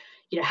 who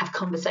have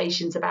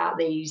conversations about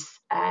these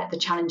the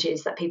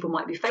challenges that people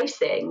might be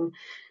facing,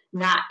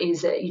 that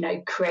is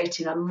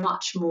creating a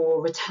much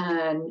more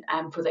return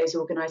for those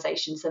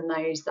organisations than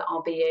those that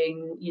are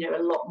being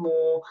a lot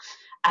more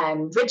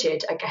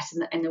rigid, I guess,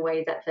 in the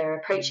way that they're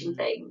approaching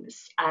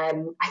things.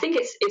 I think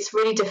it's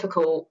really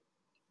difficult,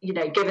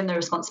 given the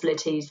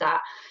responsibilities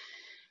that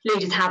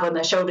leaders have on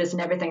their shoulders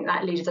and everything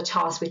that leaders are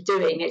tasked with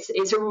doing.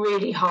 It's a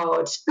really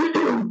hard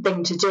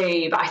thing to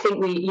do, but I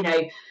think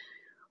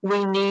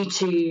we need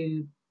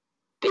to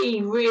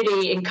be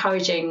really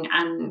encouraging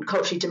and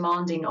culturally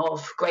demanding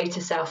of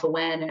greater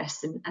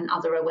self-awareness and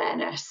other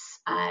awareness.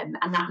 And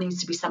that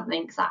needs to be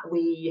something that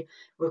we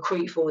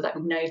recruit for, that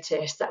we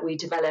notice, that we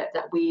develop,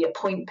 that we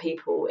appoint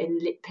people in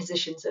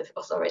positions of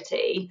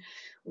authority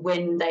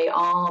when they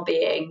are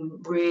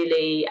being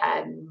really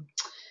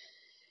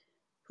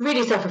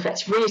really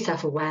self-reflective, really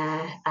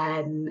self-aware,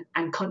 and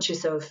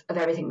conscious of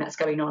everything that's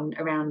going on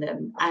around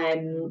them.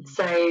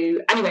 So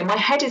anyway, my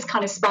head is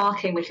kind of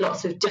sparking with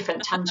lots of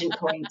different tangent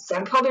points. So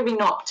I'm probably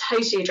not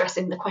totally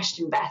addressing the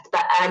question, Beth,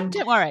 but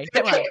don't worry.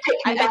 Pick me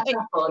back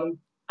up on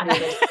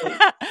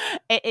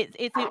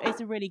it's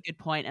a really good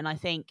point, and I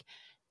think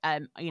I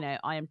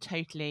am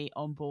totally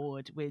on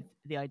board with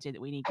the idea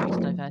that we need greater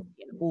diversity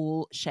in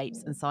all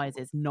shapes and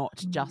sizes,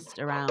 not just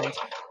around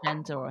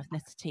gender or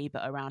ethnicity,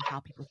 but around how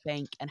people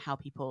think and how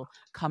people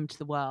come to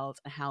the world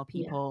and how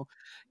people,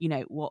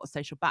 what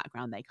social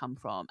background they come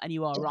from. And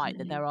you are right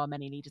that there are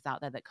many leaders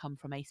out there that come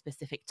from a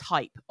specific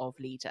type of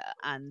leader,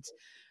 and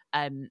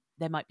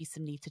there might be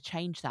some need to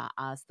change that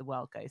as the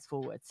world goes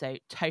forward. So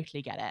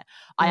totally get it.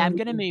 I am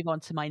going to move on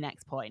to my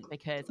next point,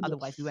 because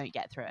otherwise we won't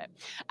get through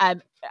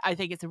it. I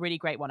think it's a really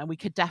great one, and we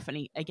could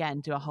definitely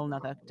again do a whole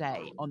nother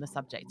day on the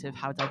subject of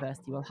how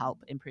diversity will help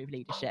improve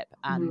leadership,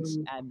 and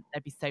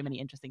there'd be so many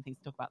interesting things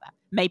to talk about there.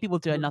 Maybe we'll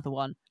do another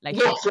one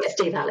later. Yes, let's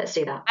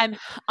do that.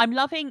 I'm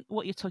loving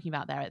what you're talking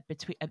about there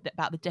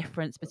about the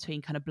difference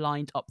between kind of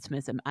blind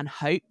optimism and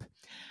hope.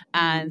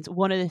 And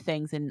one of the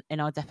things in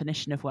our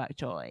definition of work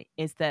joy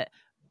is that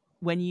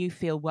when you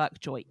feel work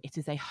joy, it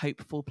is a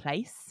hopeful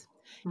place.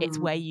 It's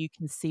where you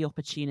can see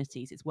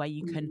opportunities. It's where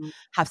you can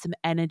have some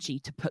energy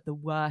to put the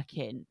work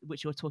in,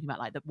 which you're talking about,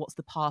 like what's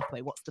the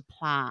pathway, what's the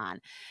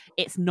plan.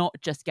 It's not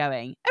just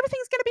going,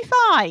 everything's going to be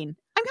fine,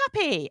 I'm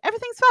happy,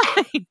 everything's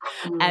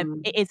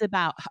fine. It is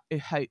about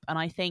hope. And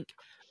I think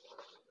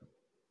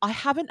I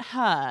haven't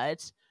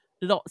heard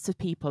lots of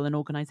people and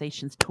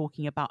organizations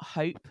talking about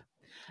hope.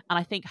 And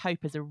I think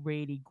hope is a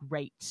really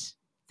great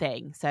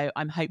thing. So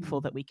I'm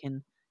hopeful that we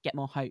can get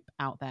more hope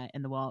out there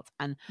in the world,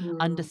 and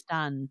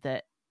understand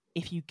that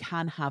if you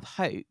can have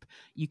hope,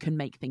 you can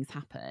make things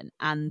happen.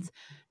 And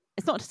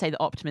it's not to say that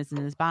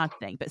optimism is a bad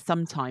thing, but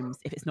sometimes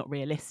if it's not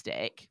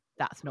realistic,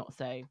 that's not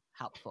so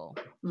helpful.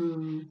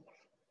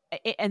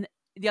 And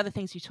the other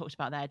things you talked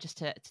about there, just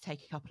to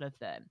take a couple of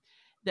them,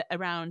 that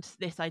around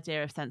this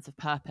idea of sense of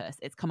purpose,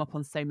 it's come up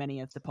on so many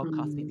of the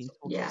podcasts we've been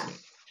talking to.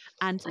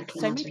 And so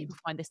many people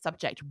find this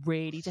subject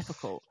really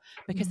difficult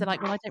because they're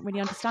like, well, I don't really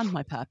understand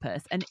my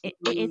purpose. And it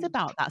is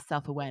about that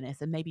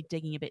self-awareness and maybe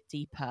digging a bit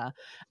deeper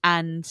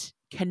and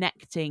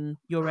connecting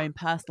your own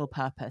personal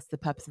purpose, the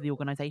purpose of the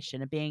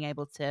organization, and being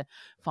able to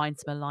find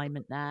some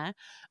alignment there.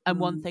 And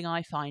one thing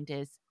I find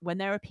is when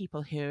there are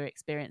people who are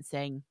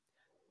experiencing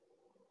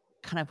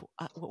kind of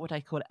what would I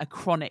call it, a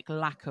chronic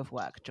lack of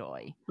work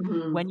joy,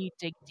 when you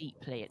dig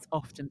deeply, it's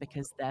often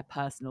because their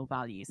personal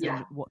values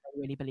and what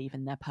they really believe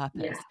in, their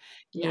purpose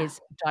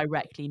is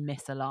directly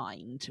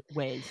misaligned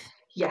with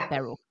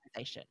their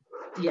organization.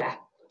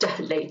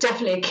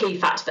 Definitely a key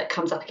factor that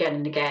comes up again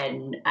and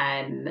again.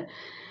 And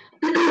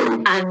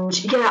I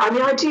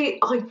mean,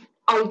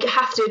 I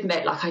have to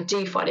admit, like, I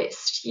do find it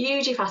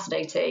hugely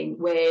fascinating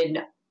when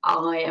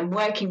I am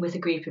working with a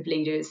group of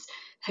leaders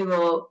who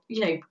are,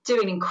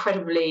 doing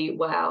incredibly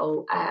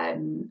well.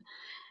 And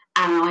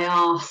I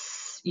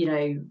ask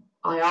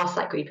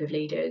that group of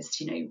leaders,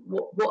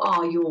 what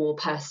are your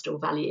personal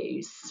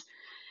values?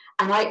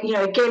 And I,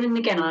 again and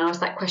again, I ask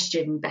that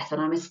question, Beth, and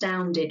I'm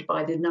astounded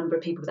by the number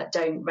of people that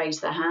don't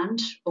raise their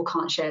hand or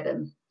can't share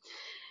them.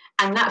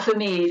 And that for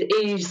me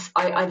is,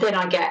 I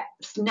get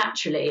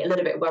naturally a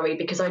little bit worried,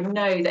 because I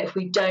know that if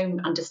we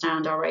don't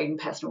understand our own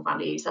personal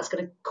values, that's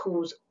going to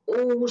cause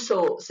all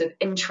sorts of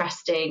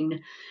interesting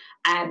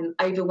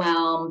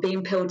overwhelm,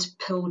 being pulled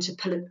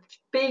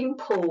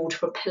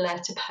from pillar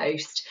to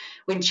post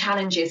when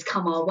challenges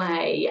come our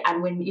way,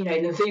 and when the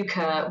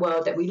VUCA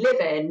world that we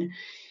live in.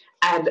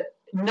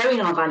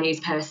 Knowing our values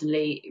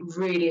personally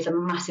really is a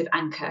massive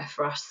anchor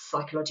for us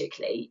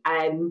psychologically.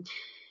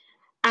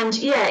 And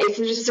yeah, it's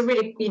just a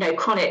really,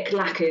 chronic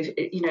lack of,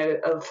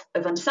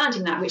 of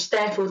understanding that, which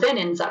therefore then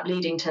ends up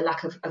leading to a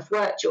lack of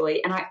work joy.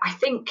 And I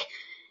think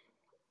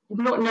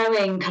not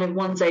knowing kind of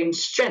one's own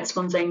strengths,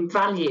 one's own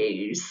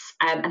values,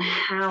 and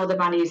how the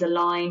values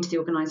align to the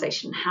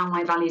organisation, how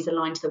my values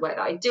align to the work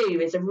that I do,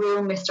 is a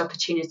real missed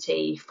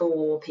opportunity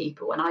for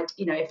people. And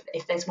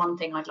if there's one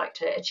thing I'd like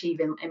to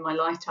achieve in my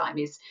lifetime,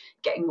 is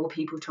getting more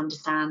people to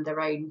understand their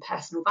own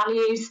personal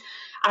values.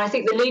 And I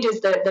think the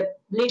leaders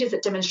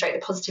that demonstrate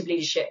the positive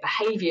leadership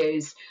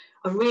behaviours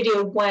are really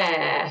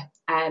aware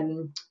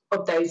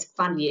of those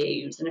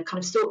values and have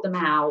kind of sought them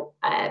out,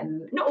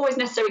 not always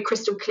necessarily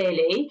crystal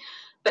clearly,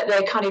 but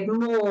they're kind of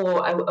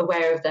more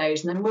aware of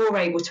those, and they're more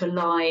able to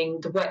align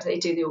the work that they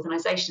do in the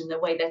organisation, the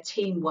way their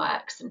team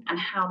works, and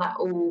how that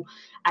all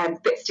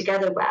fits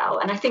together well.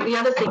 And I think the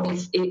other thing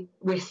is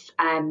with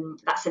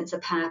that sense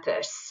of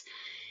purpose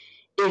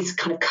is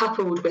kind of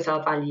coupled with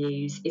our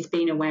values, is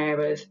being aware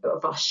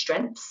of our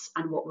strengths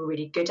and what we're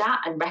really good at,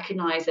 and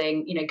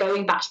recognising,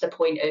 going back to the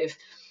point of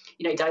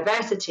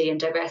diversity and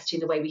diversity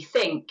in the way we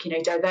think,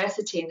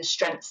 diversity in the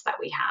strengths that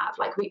we have.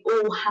 Like, we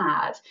all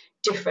have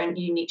different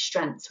unique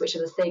strengths, which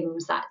are the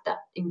things that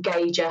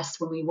engage us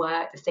when we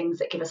work, the things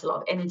that give us a lot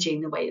of energy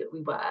in the way that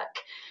we work.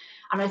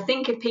 And I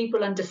think if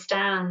people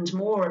understand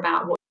more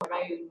about what their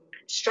own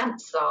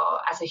strengths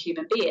are as a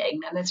human being,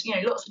 and there's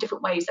lots of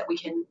different ways that we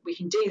can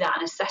do that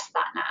and assess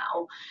that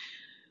now,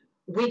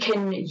 we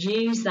can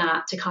use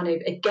that to kind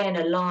of, again,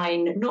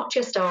 align not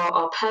just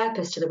our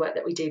purpose to the work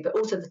that we do, but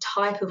also the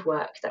type of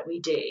work that we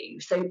do.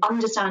 So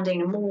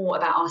understanding more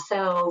about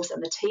ourselves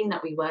and the team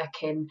that we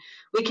work in,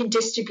 we can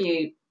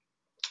distribute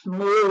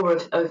more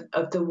of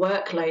the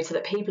workload so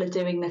that people are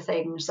doing the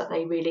things that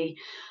they really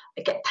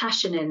get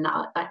passion in, that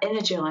are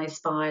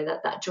energized by,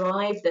 that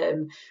drive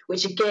them,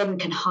 which again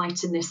can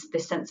heighten this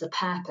sense of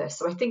purpose.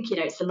 So I think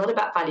it's a lot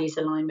about values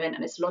alignment,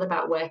 and it's a lot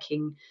about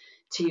working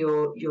to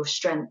your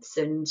strengths.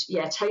 And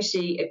yeah,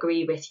 totally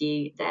agree with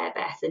you there,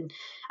 Beth. And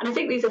I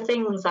think these are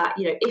things that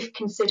if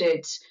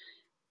considered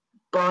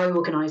by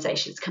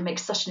organisations, can make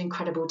such an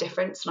incredible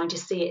difference. And I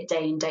just see it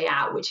day in, day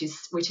out, which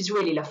is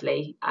really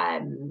lovely.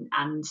 And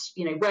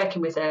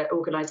working with an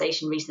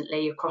organisation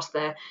recently across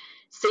the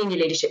senior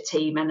leadership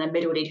team and the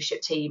middle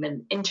leadership team,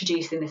 and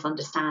introducing this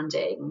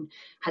understanding,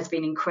 has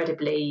been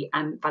incredibly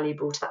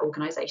valuable to that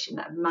organisation,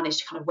 that have managed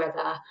to kind of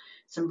weather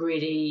some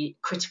really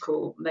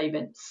critical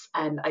moments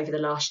over the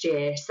last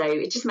year. So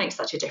it just makes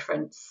such a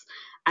difference.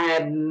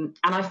 And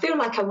I feel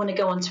like I want to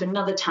go on to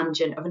another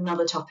tangent of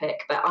another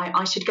topic, but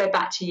I should go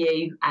back to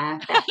you,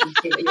 Beth, and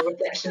see what your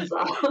reflections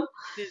are.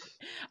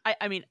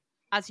 I mean,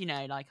 as you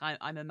know, like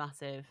I'm a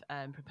massive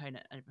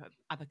proponent and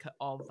advocate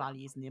of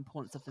values and the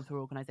importance of them for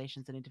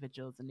organisations and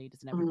individuals and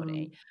leaders and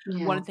everybody.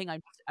 Yeah. One thing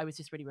I was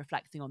just really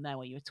reflecting on there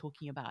while you were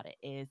talking about it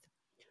is,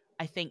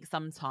 I think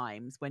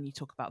sometimes when you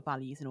talk about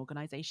values in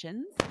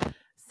organisations,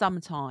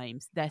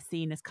 sometimes they're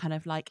seen as kind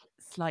of like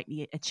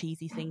slightly a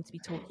cheesy thing to be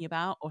talking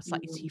about, or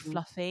slightly too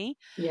fluffy.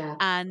 Yeah.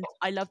 And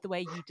I love the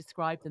way you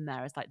describe them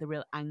there as like the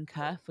real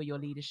anchor for your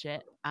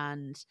leadership,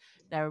 and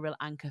they're a real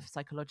anchor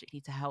psychologically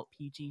to help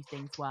you do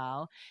things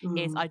well.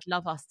 Is I'd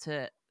love us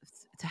to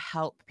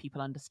help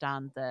people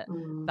understand that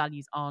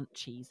values aren't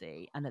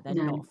cheesy, and that they're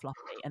not fluffy,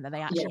 and that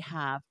they actually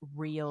have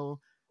real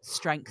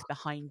strength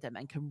behind them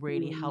and can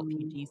really help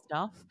you do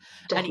stuff.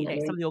 Definitely.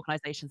 And some of the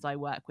organizations I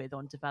work with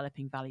on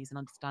developing values and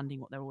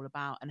understanding what they're all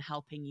about and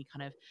helping you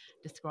kind of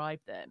describe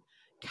them,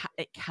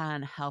 it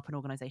can help an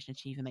organization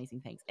achieve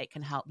amazing things. It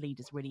can help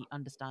leaders really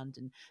understand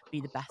and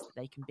be the best that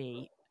they can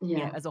be,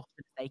 as often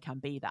as they can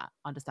be, that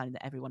understanding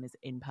that everyone is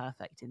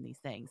imperfect in these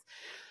things.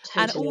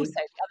 Totally. And also the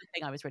other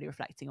thing I was really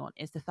reflecting on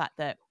is the fact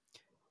that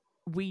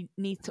we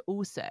need to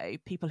also,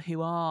 people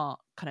who are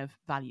kind of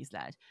values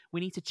led, we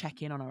need to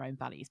check in on our own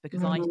values,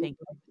 because I think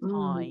over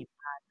time,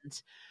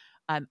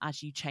 and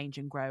as you change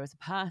and grow as a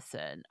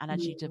person, and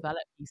as you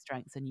develop new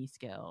strengths and new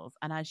skills,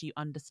 and as you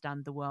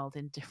understand the world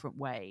in different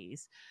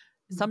ways,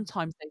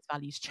 sometimes those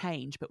values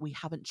change, but we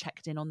haven't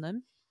checked in on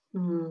them.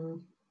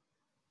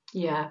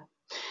 Yeah.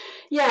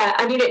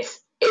 I mean,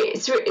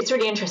 it's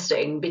really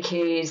interesting,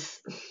 because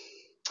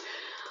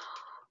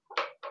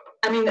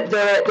I mean,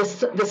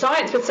 the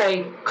science would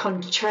say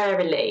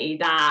contrarily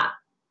that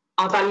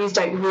our values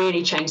don't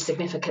really change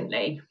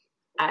significantly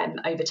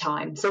over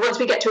time. So once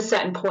we get to a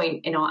certain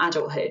point in our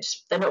adulthood,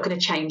 they're not going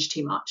to change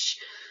too much.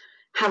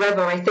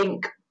 However, I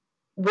think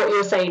what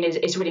you're saying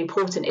is really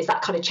important, is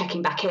that kind of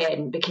checking back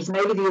in, because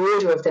maybe the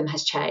order of them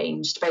has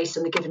changed based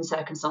on the given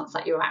circumstance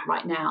that you're at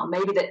right now.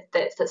 Maybe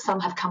that some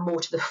have come more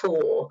to the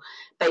fore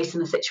based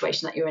on the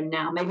situation that you're in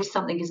now. Maybe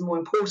something is more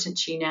important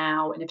to you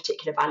now in a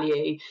particular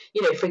value.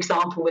 For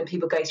example, when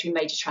people go through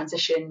major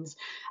transitions,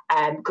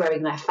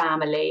 growing their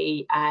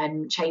family,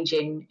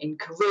 changing in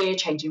career,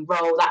 changing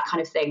role, that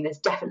kind of thing, there's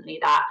definitely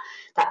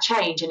that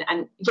change.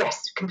 And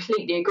yes,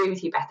 completely agree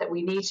with you, Beth, that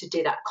we need to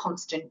do that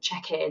constant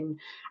check-in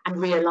and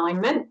realignment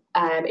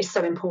alignment is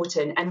so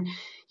important. And,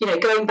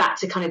 going back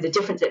to kind of the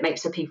difference it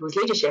makes for people's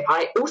leadership,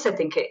 I also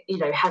think it,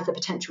 has the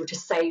potential to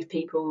save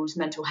people's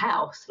mental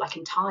health, like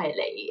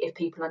entirely. If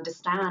people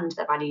understand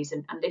their values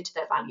and live to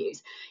their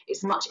values,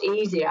 it's much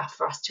easier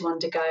for us to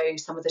undergo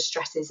some of the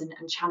stresses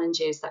and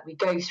challenges that we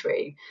go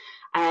through.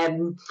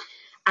 And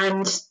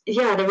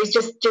yeah, there is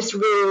just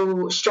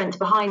real strength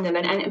behind them.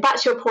 And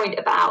back to your point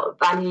about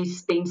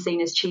values being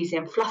seen as cheesy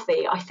and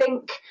fluffy, I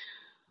think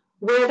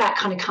where that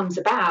kind of comes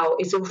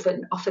about is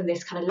often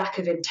this kind of lack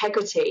of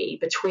integrity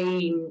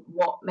between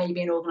what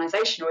maybe an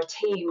organisation or a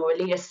team or a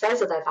leader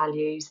says are their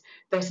values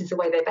versus the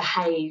way they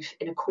behave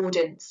in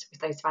accordance with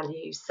those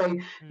values. So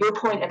your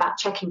point about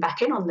checking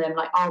back in on them,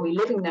 like, are we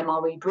living them?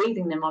 Are we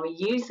breathing them? Are we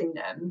using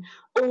them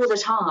all the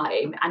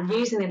time and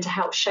using them to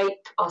help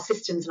shape our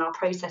systems and our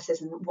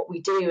processes and what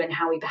we do and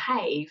how we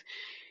behave?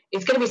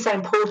 It's going to be so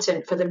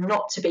important for them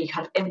not to be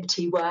kind of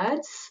empty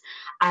words.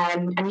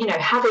 And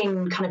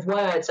having kind of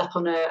words up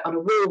on a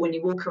wall when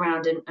you walk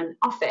around an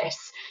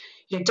office,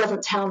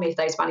 doesn't tell me if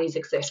those values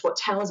exist. What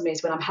tells me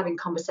is when I'm having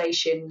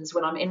conversations,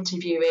 when I'm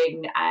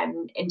interviewing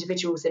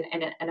individuals in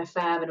a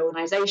firm, an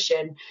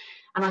organisation,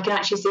 and I can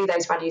actually see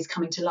those values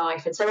coming to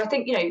life. And so I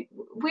think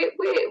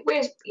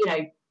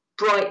we're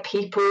bright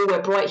people,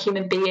 we're bright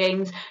human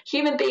beings.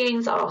 Human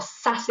beings are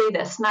sassy,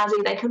 they're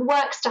snazzy, they can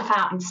work stuff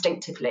out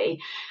instinctively.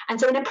 And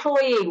so an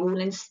employee will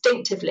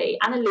instinctively,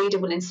 and a leader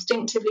will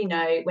instinctively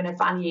know when a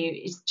value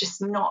is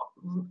just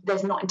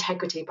there's not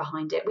integrity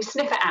behind it. We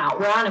sniff it out.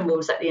 We're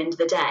animals at the end of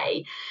the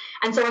day.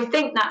 And so I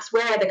think that's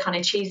where the kind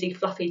of cheesy,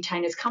 fluffy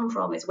tone has come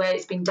from, is where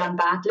it's been done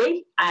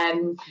badly,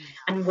 and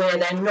where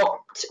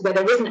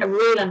there isn't a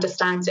real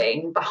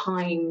understanding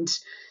behind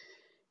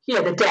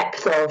the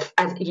depth of,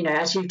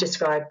 as you've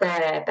described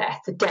there,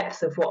 Beth, the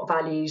depth of what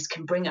values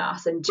can bring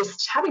us, and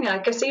just having, I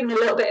guess, even a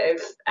little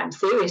bit of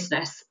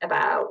seriousness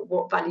about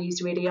what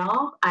values really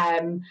are.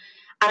 And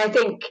I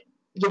think,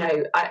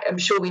 I'm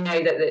sure we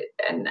know that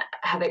and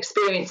have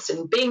experienced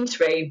and been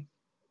through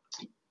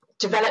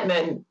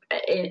development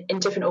in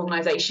different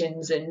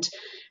organisations and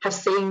have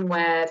seen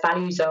where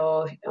values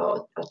are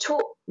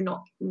taught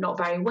not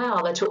very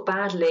well. They're taught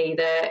badly.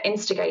 They're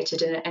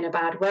instigated in a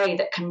bad way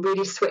that can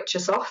really switch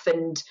us off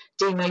and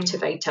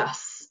demotivate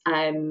us.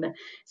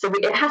 So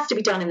it has to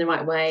be done in the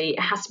right way. It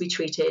has to be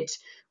treated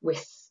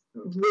with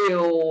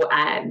real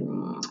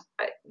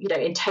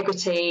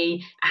integrity.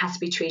 It has to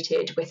be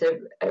treated with a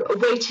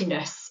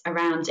weightiness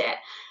around it.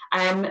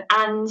 And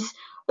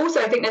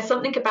also, I think there's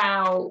something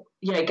about,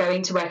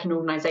 going to work in an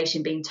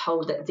organisation being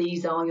told that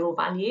these are your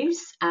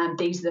values and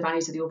these are the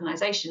values of the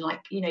organisation.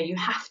 Like, you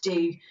have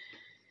to,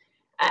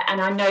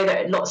 and I know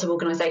that lots of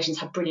organisations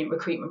have brilliant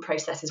recruitment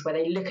processes where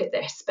they look at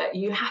this, but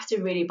you have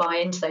to really buy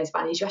into those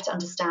values. You have to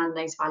understand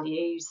those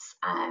values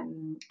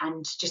and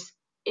just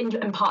in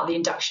part of the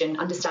induction,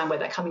 understand where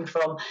they're coming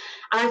from.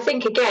 And I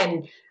think,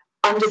 again,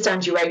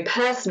 understand your own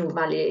personal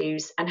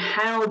values and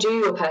how do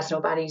your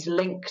personal values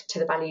link to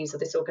the values of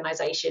this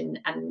organisation,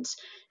 and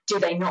do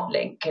they not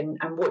link, and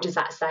what does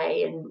that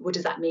say, and what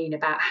does that mean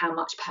about how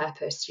much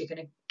purpose you're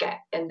going to get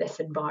in this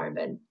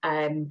environment.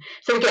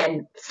 So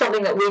again,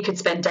 something that we could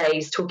spend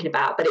days talking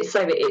about, but it's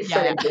so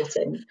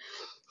important.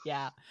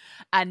 Yeah.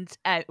 And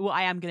what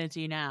I am going to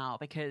do now,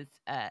 because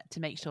to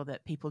make sure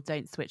that people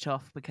don't switch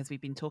off because we've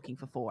been talking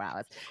for 4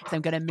 hours, so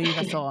I'm going to move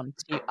us on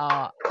to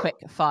our quick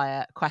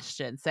fire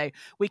questions. So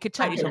we could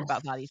totally talk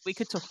about values. We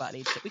could talk about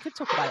leadership. We could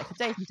talk about it for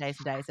days and days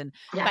and days. And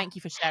thank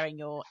you for sharing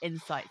your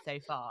insight so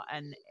far.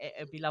 And it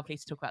would be lovely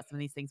to talk about some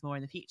of these things more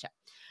in the future.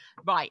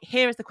 Right.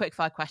 Here is the quick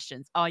fire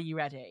questions. Are you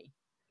ready?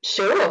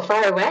 Sure.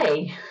 Fire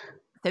away.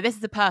 So this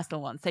is a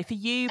personal one. So for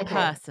you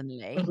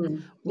personally,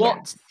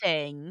 what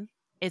thing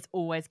is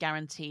always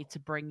guaranteed to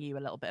bring you a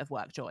little bit of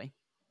work joy?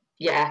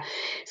 Yeah.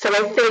 So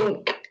I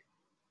think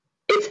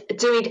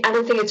it's doing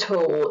anything at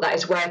all that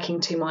is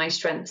working to my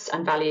strengths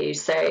and values.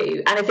 So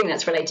anything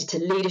that's related to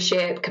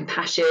leadership,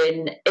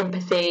 compassion,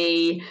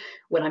 empathy,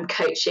 when I'm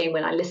coaching,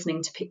 when I'm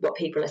listening to what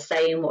people are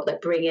saying, what they're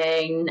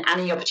bringing,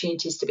 any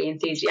opportunities to be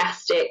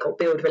enthusiastic or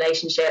build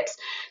relationships.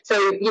 So,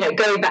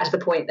 going back to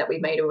the point that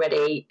we've made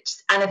already,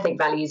 just anything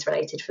values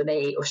related for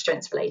me or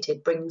strengths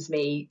related brings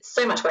me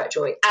so much work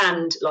joy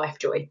and life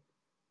joy.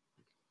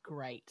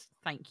 Great.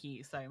 Thank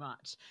you so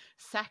much.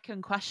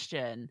 Second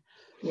question.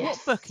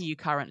 Yes. What book are you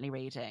currently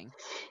reading?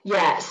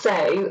 Yeah,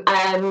 so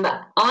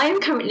I'm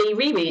currently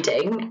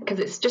rereading, because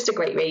it's just a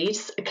great read,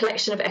 a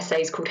collection of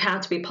essays called How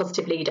to Be a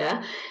Positive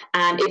Leader.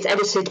 And it's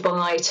edited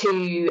by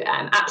two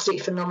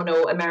absolutely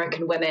phenomenal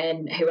American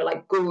women who are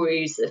like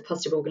gurus of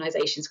positive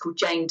organisations, called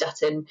Jane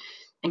Dutton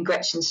and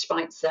Gretchen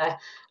Schweitzer.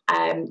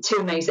 Two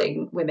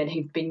amazing women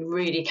who've been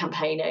really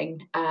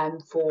campaigning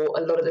for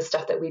a lot of the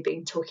stuff that we've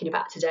been talking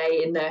about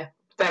today in their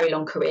very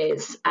long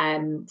careers.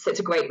 So it's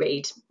a great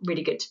read,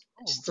 really good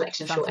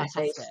selection of short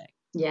essays.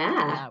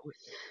 Yeah,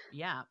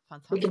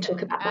 fantastic. We can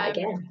talk about that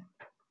again.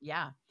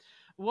 Yeah.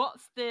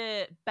 What's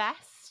the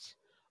best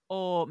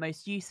or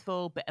most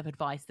useful bit of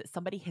advice that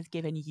somebody has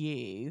given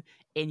you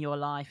in your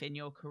life, in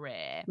your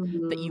career,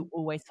 that you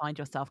always find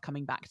yourself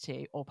coming back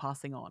to or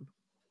passing on?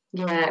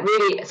 Yeah,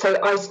 really.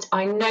 So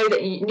I know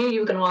that you knew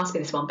you were going to ask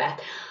me this one, Beth.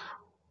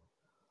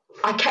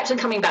 I kept on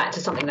coming back to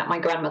something that my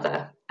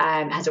grandmother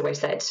has always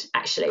said,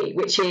 actually,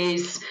 which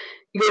is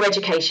your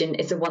education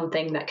is the one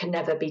thing that can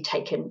never be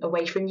taken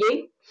away from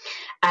you.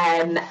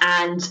 And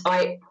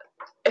I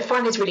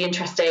find this really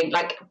interesting.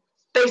 Like,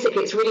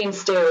 basically, it's really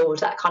instilled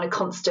that kind of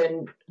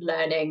constant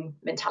learning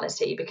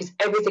mentality, because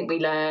everything we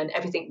learn,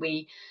 everything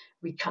we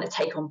kind of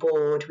take on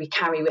board, we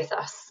carry with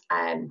us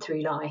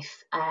through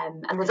life.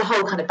 And there's a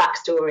whole kind of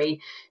backstory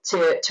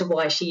to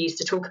why she used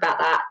to talk about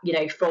that,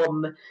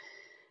 from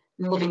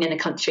living in a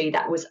country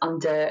that was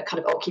under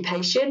kind of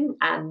occupation,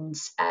 and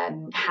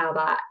how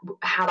that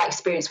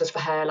experience was for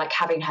her, like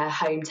having her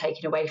home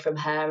taken away from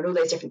her and all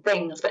those different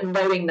things, but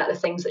knowing that the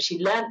things that she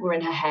learnt were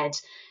in her head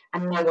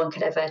and no one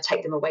could ever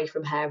take them away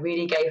from her,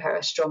 really gave her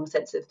a strong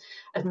sense of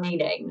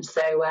meaning.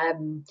 So I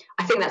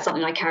think that's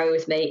something I carry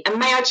with me. And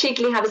may I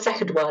cheekily have a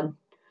second one?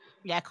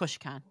 Yeah, of course you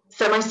can.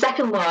 So my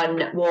second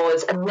one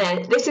was, and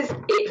then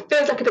it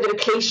feels like a bit of a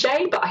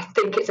cliche, but I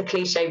think it's a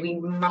cliche we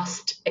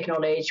must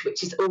acknowledge,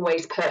 which is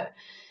always put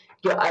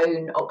your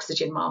own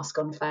oxygen mask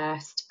on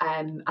first.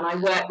 And I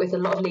work with a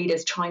lot of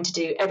leaders trying to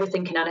do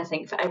everything and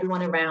anything for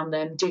everyone around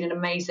them, doing an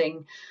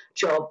amazing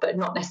job, but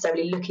not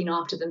necessarily looking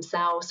after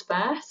themselves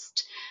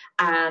first.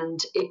 And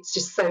it's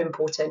just so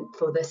important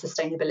for the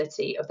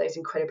sustainability of those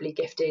incredibly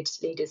gifted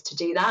leaders to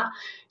do that.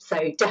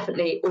 So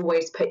definitely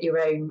always put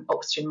your own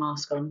oxygen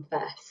mask on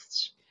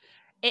first.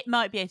 It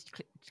might be a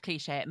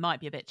cliche, it might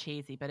be a bit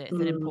cheesy, but it's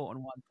an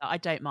important one. I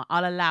don't mind.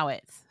 I'll allow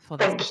it for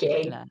this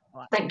particular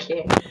one. Thank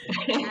you.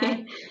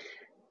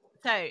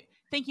 So,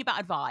 thinking about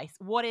advice,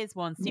 what is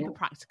one super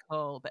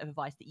practical bit of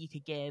advice that you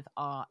could give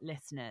our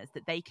listeners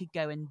that they could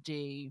go and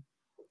do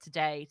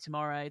today,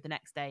 tomorrow, the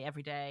next day,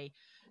 every day,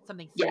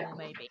 something small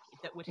maybe,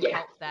 that would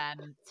help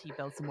them to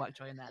build some work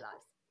joy in their lives?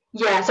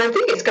 Yeah, so I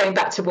think it's going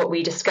back to what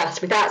we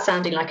discussed, without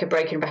sounding like a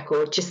broken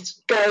record.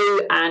 Just go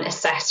and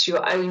assess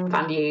your own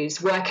values,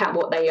 work out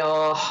what they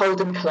are, hold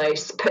them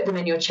close, put them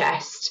in your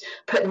chest,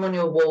 put them on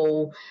your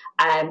wall,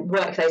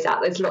 work those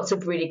out. There's lots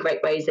of really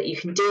great ways that you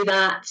can do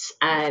that,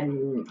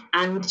 and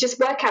just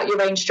work out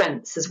your own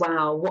strengths as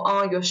well. What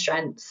are your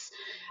strengths?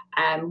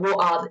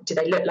 Do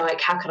they look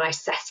like? How can I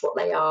assess what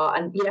they are?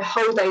 And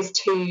hold those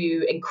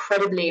two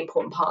incredibly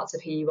important parts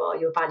of who you are,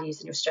 your values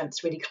and your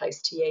strengths, really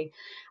close to you.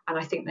 And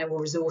I think they will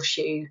resource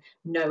you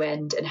no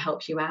end and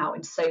help you out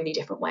in so many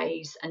different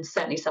ways. And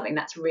certainly something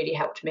that's really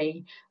helped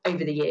me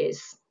over the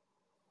years.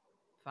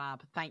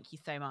 Fab. Thank you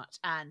so much.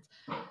 And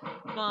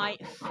my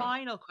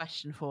final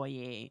question for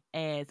you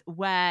is,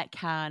 where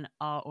can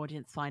our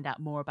audience find out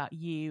more about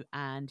you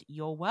and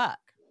your work?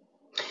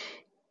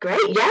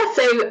 Great, yeah.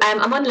 So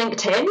I'm on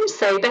LinkedIn.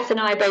 So Beth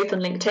and I are both on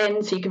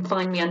LinkedIn. So you can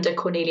find me under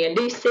Cornelia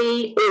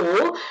Lucy,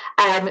 or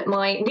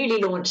my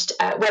newly launched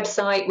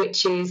website,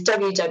 which is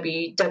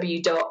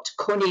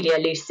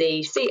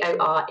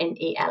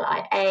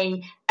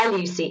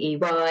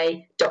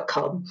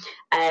www.cornelialucy.com.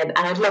 And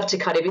I'd love to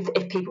kind of,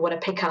 if people want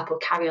to pick up or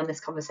carry on this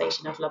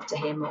conversation, I'd love to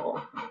hear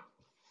more.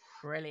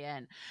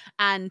 Brilliant.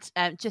 And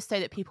just so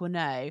that people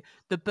know,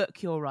 the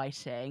book you're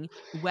writing,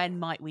 when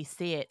might we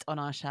see it on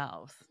our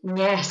shelves?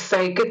 Yes,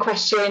 so good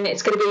question.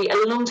 It's going to be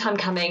a long time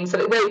coming, so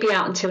it won't be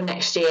out until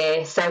next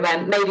year. So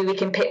maybe we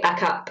can pick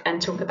back up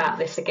and talk about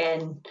this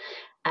again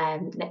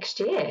next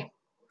year.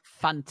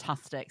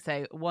 Fantastic.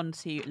 So one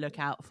to look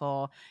out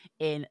for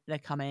in the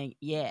coming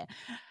year.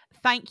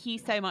 Thank you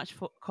so much,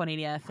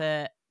 Cornelia,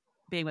 for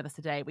being with us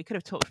today. We could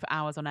have talked for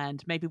hours on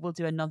end. Maybe we'll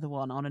do another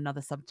one on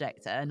another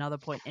subject at another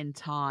point in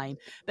time.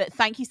 But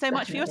thank you so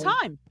much for your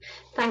time.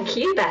 Thank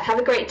you, Beth. Have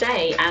a great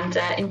day, and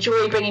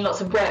enjoy bringing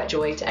lots of work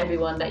joy to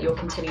everyone that you're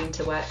continuing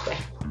to work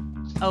with.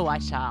 Oh, I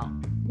shall.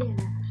 Yeah.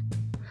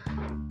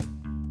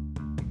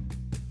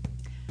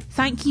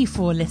 Thank you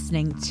for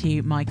listening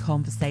to my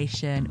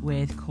conversation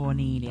with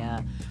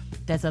Cornelia.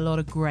 There's a lot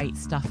of great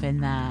stuff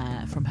in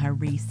there, from her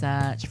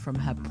research, from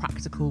her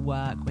practical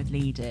work with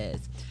leaders.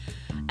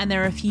 And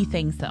there are a few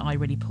things that I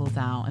really pulled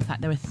out. In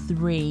fact, there are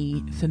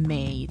 3 for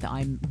me that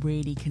I'm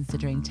really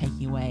considering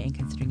taking away and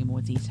considering in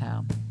more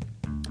detail.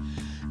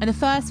 And the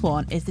first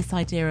one is this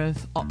idea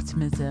of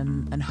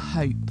optimism and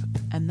hope,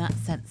 and that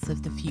sense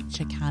of the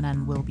future can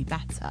and will be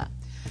better.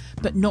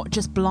 But not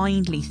just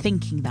blindly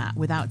thinking that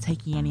without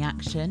taking any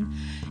action.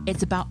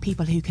 It's about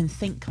people who can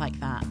think like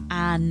that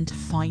and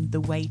find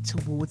the way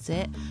towards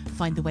it,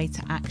 find the way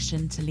to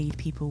action to lead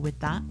people with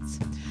that.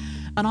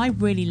 And I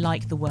really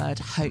like the word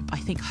hope. I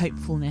think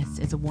hopefulness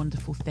is a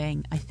wonderful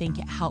thing. I think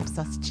it helps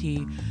us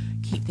to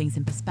keep things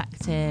in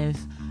perspective.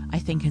 I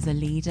think as a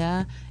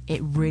leader,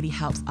 it really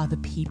helps other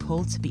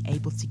people to be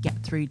able to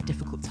get through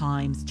difficult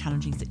times,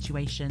 challenging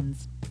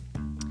situations.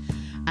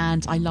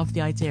 And I love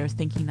the idea of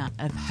thinking that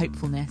of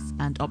hopefulness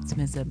and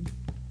optimism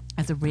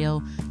as a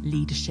real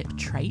leadership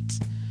trait.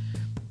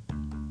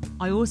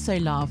 I also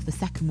love the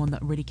second one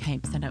that really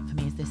stand out for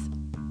me is this,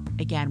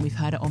 again, we've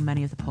heard it on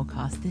many of the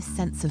podcasts, this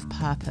sense of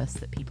purpose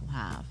that people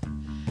have.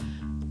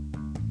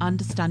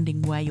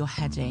 Understanding where you're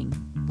heading,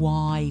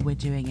 why we're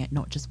doing it,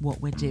 not just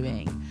what we're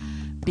doing.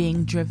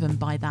 being driven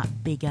by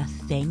that bigger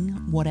thing,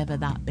 whatever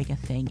that bigger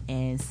thing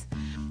is.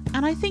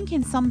 And I think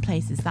in some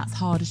places that's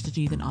harder to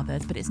do than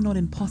others, but it's not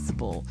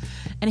impossible.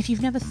 And if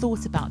you've never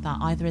thought about that,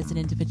 either as an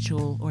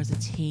individual or as a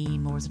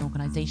team or as an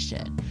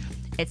organisation,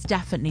 it's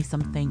definitely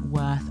something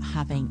worth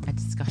having a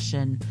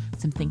discussion,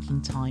 some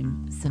thinking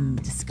time, some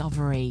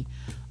discovery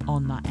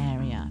on that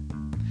area.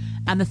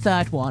 And the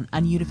third one,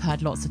 and you'd have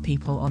heard lots of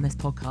people on this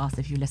podcast,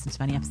 if you listen to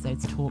many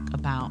episodes, talk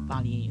about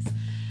values.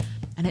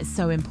 And it's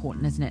so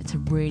important, isn't it, to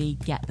really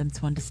get them,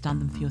 to understand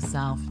them for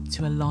yourself,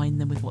 to align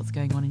them with what's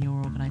going on in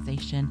your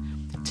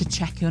organisation, to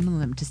check in on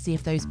them, to see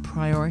if those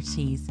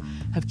priorities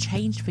have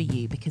changed for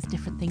you, because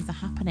different things are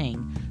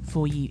happening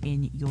for you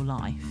in your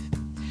life.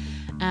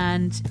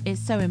 And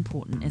it's so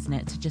important, isn't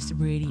it, to just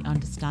really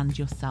understand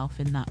yourself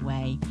in that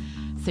way.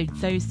 So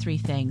those three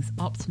things: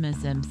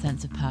 optimism,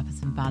 sense of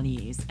purpose, and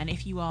values. And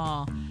if you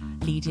are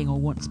leading or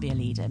want to be a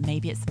leader,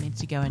 maybe it's something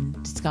to go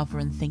and discover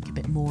and think a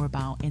bit more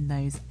about in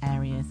those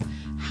areas,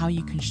 how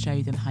you can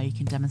show them, how you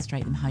can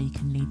demonstrate them, how you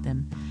can lead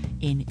them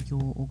in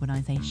your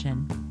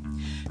organisation.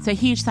 So a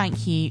huge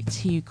thank you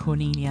to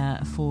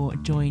Cornelia for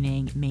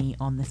joining me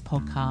on this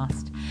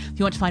podcast. If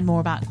you want to find more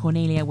about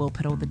Cornelia, we'll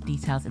put all the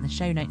details in the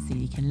show notes so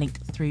you can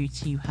link through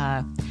to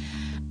her.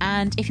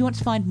 And if you want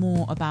to find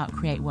more about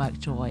Create Work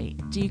Joy,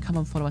 do come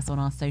and follow us on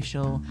our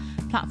social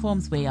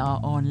platforms. We are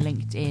on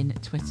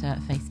LinkedIn, Twitter,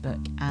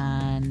 Facebook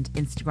and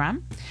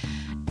Instagram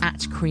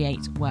at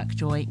Create Work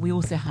Joy. We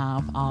also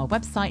have our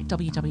website,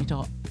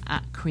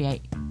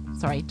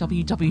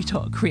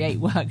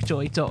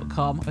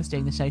 www.createworkjoy.com. I was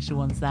doing the social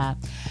ones there.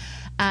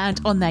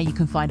 And on there you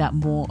can find out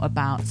more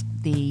about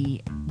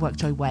the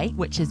Workjoy Way,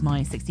 which is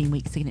my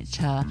 16-week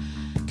signature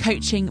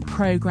coaching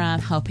program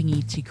helping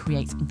you to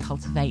create and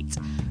cultivate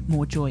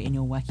more joy in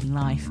your working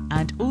life,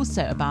 and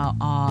also about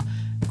our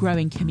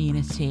growing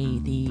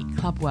community, the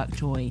Club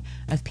Workjoy,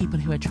 of people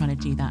who are trying to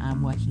do that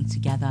and working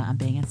together and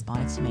being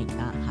inspired to make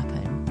that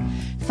happen.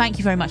 Thank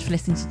you very much for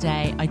listening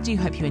today. I do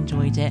hope you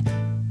enjoyed it.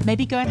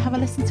 Maybe go and have a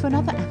listen to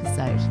another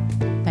episode.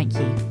 Thank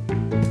you.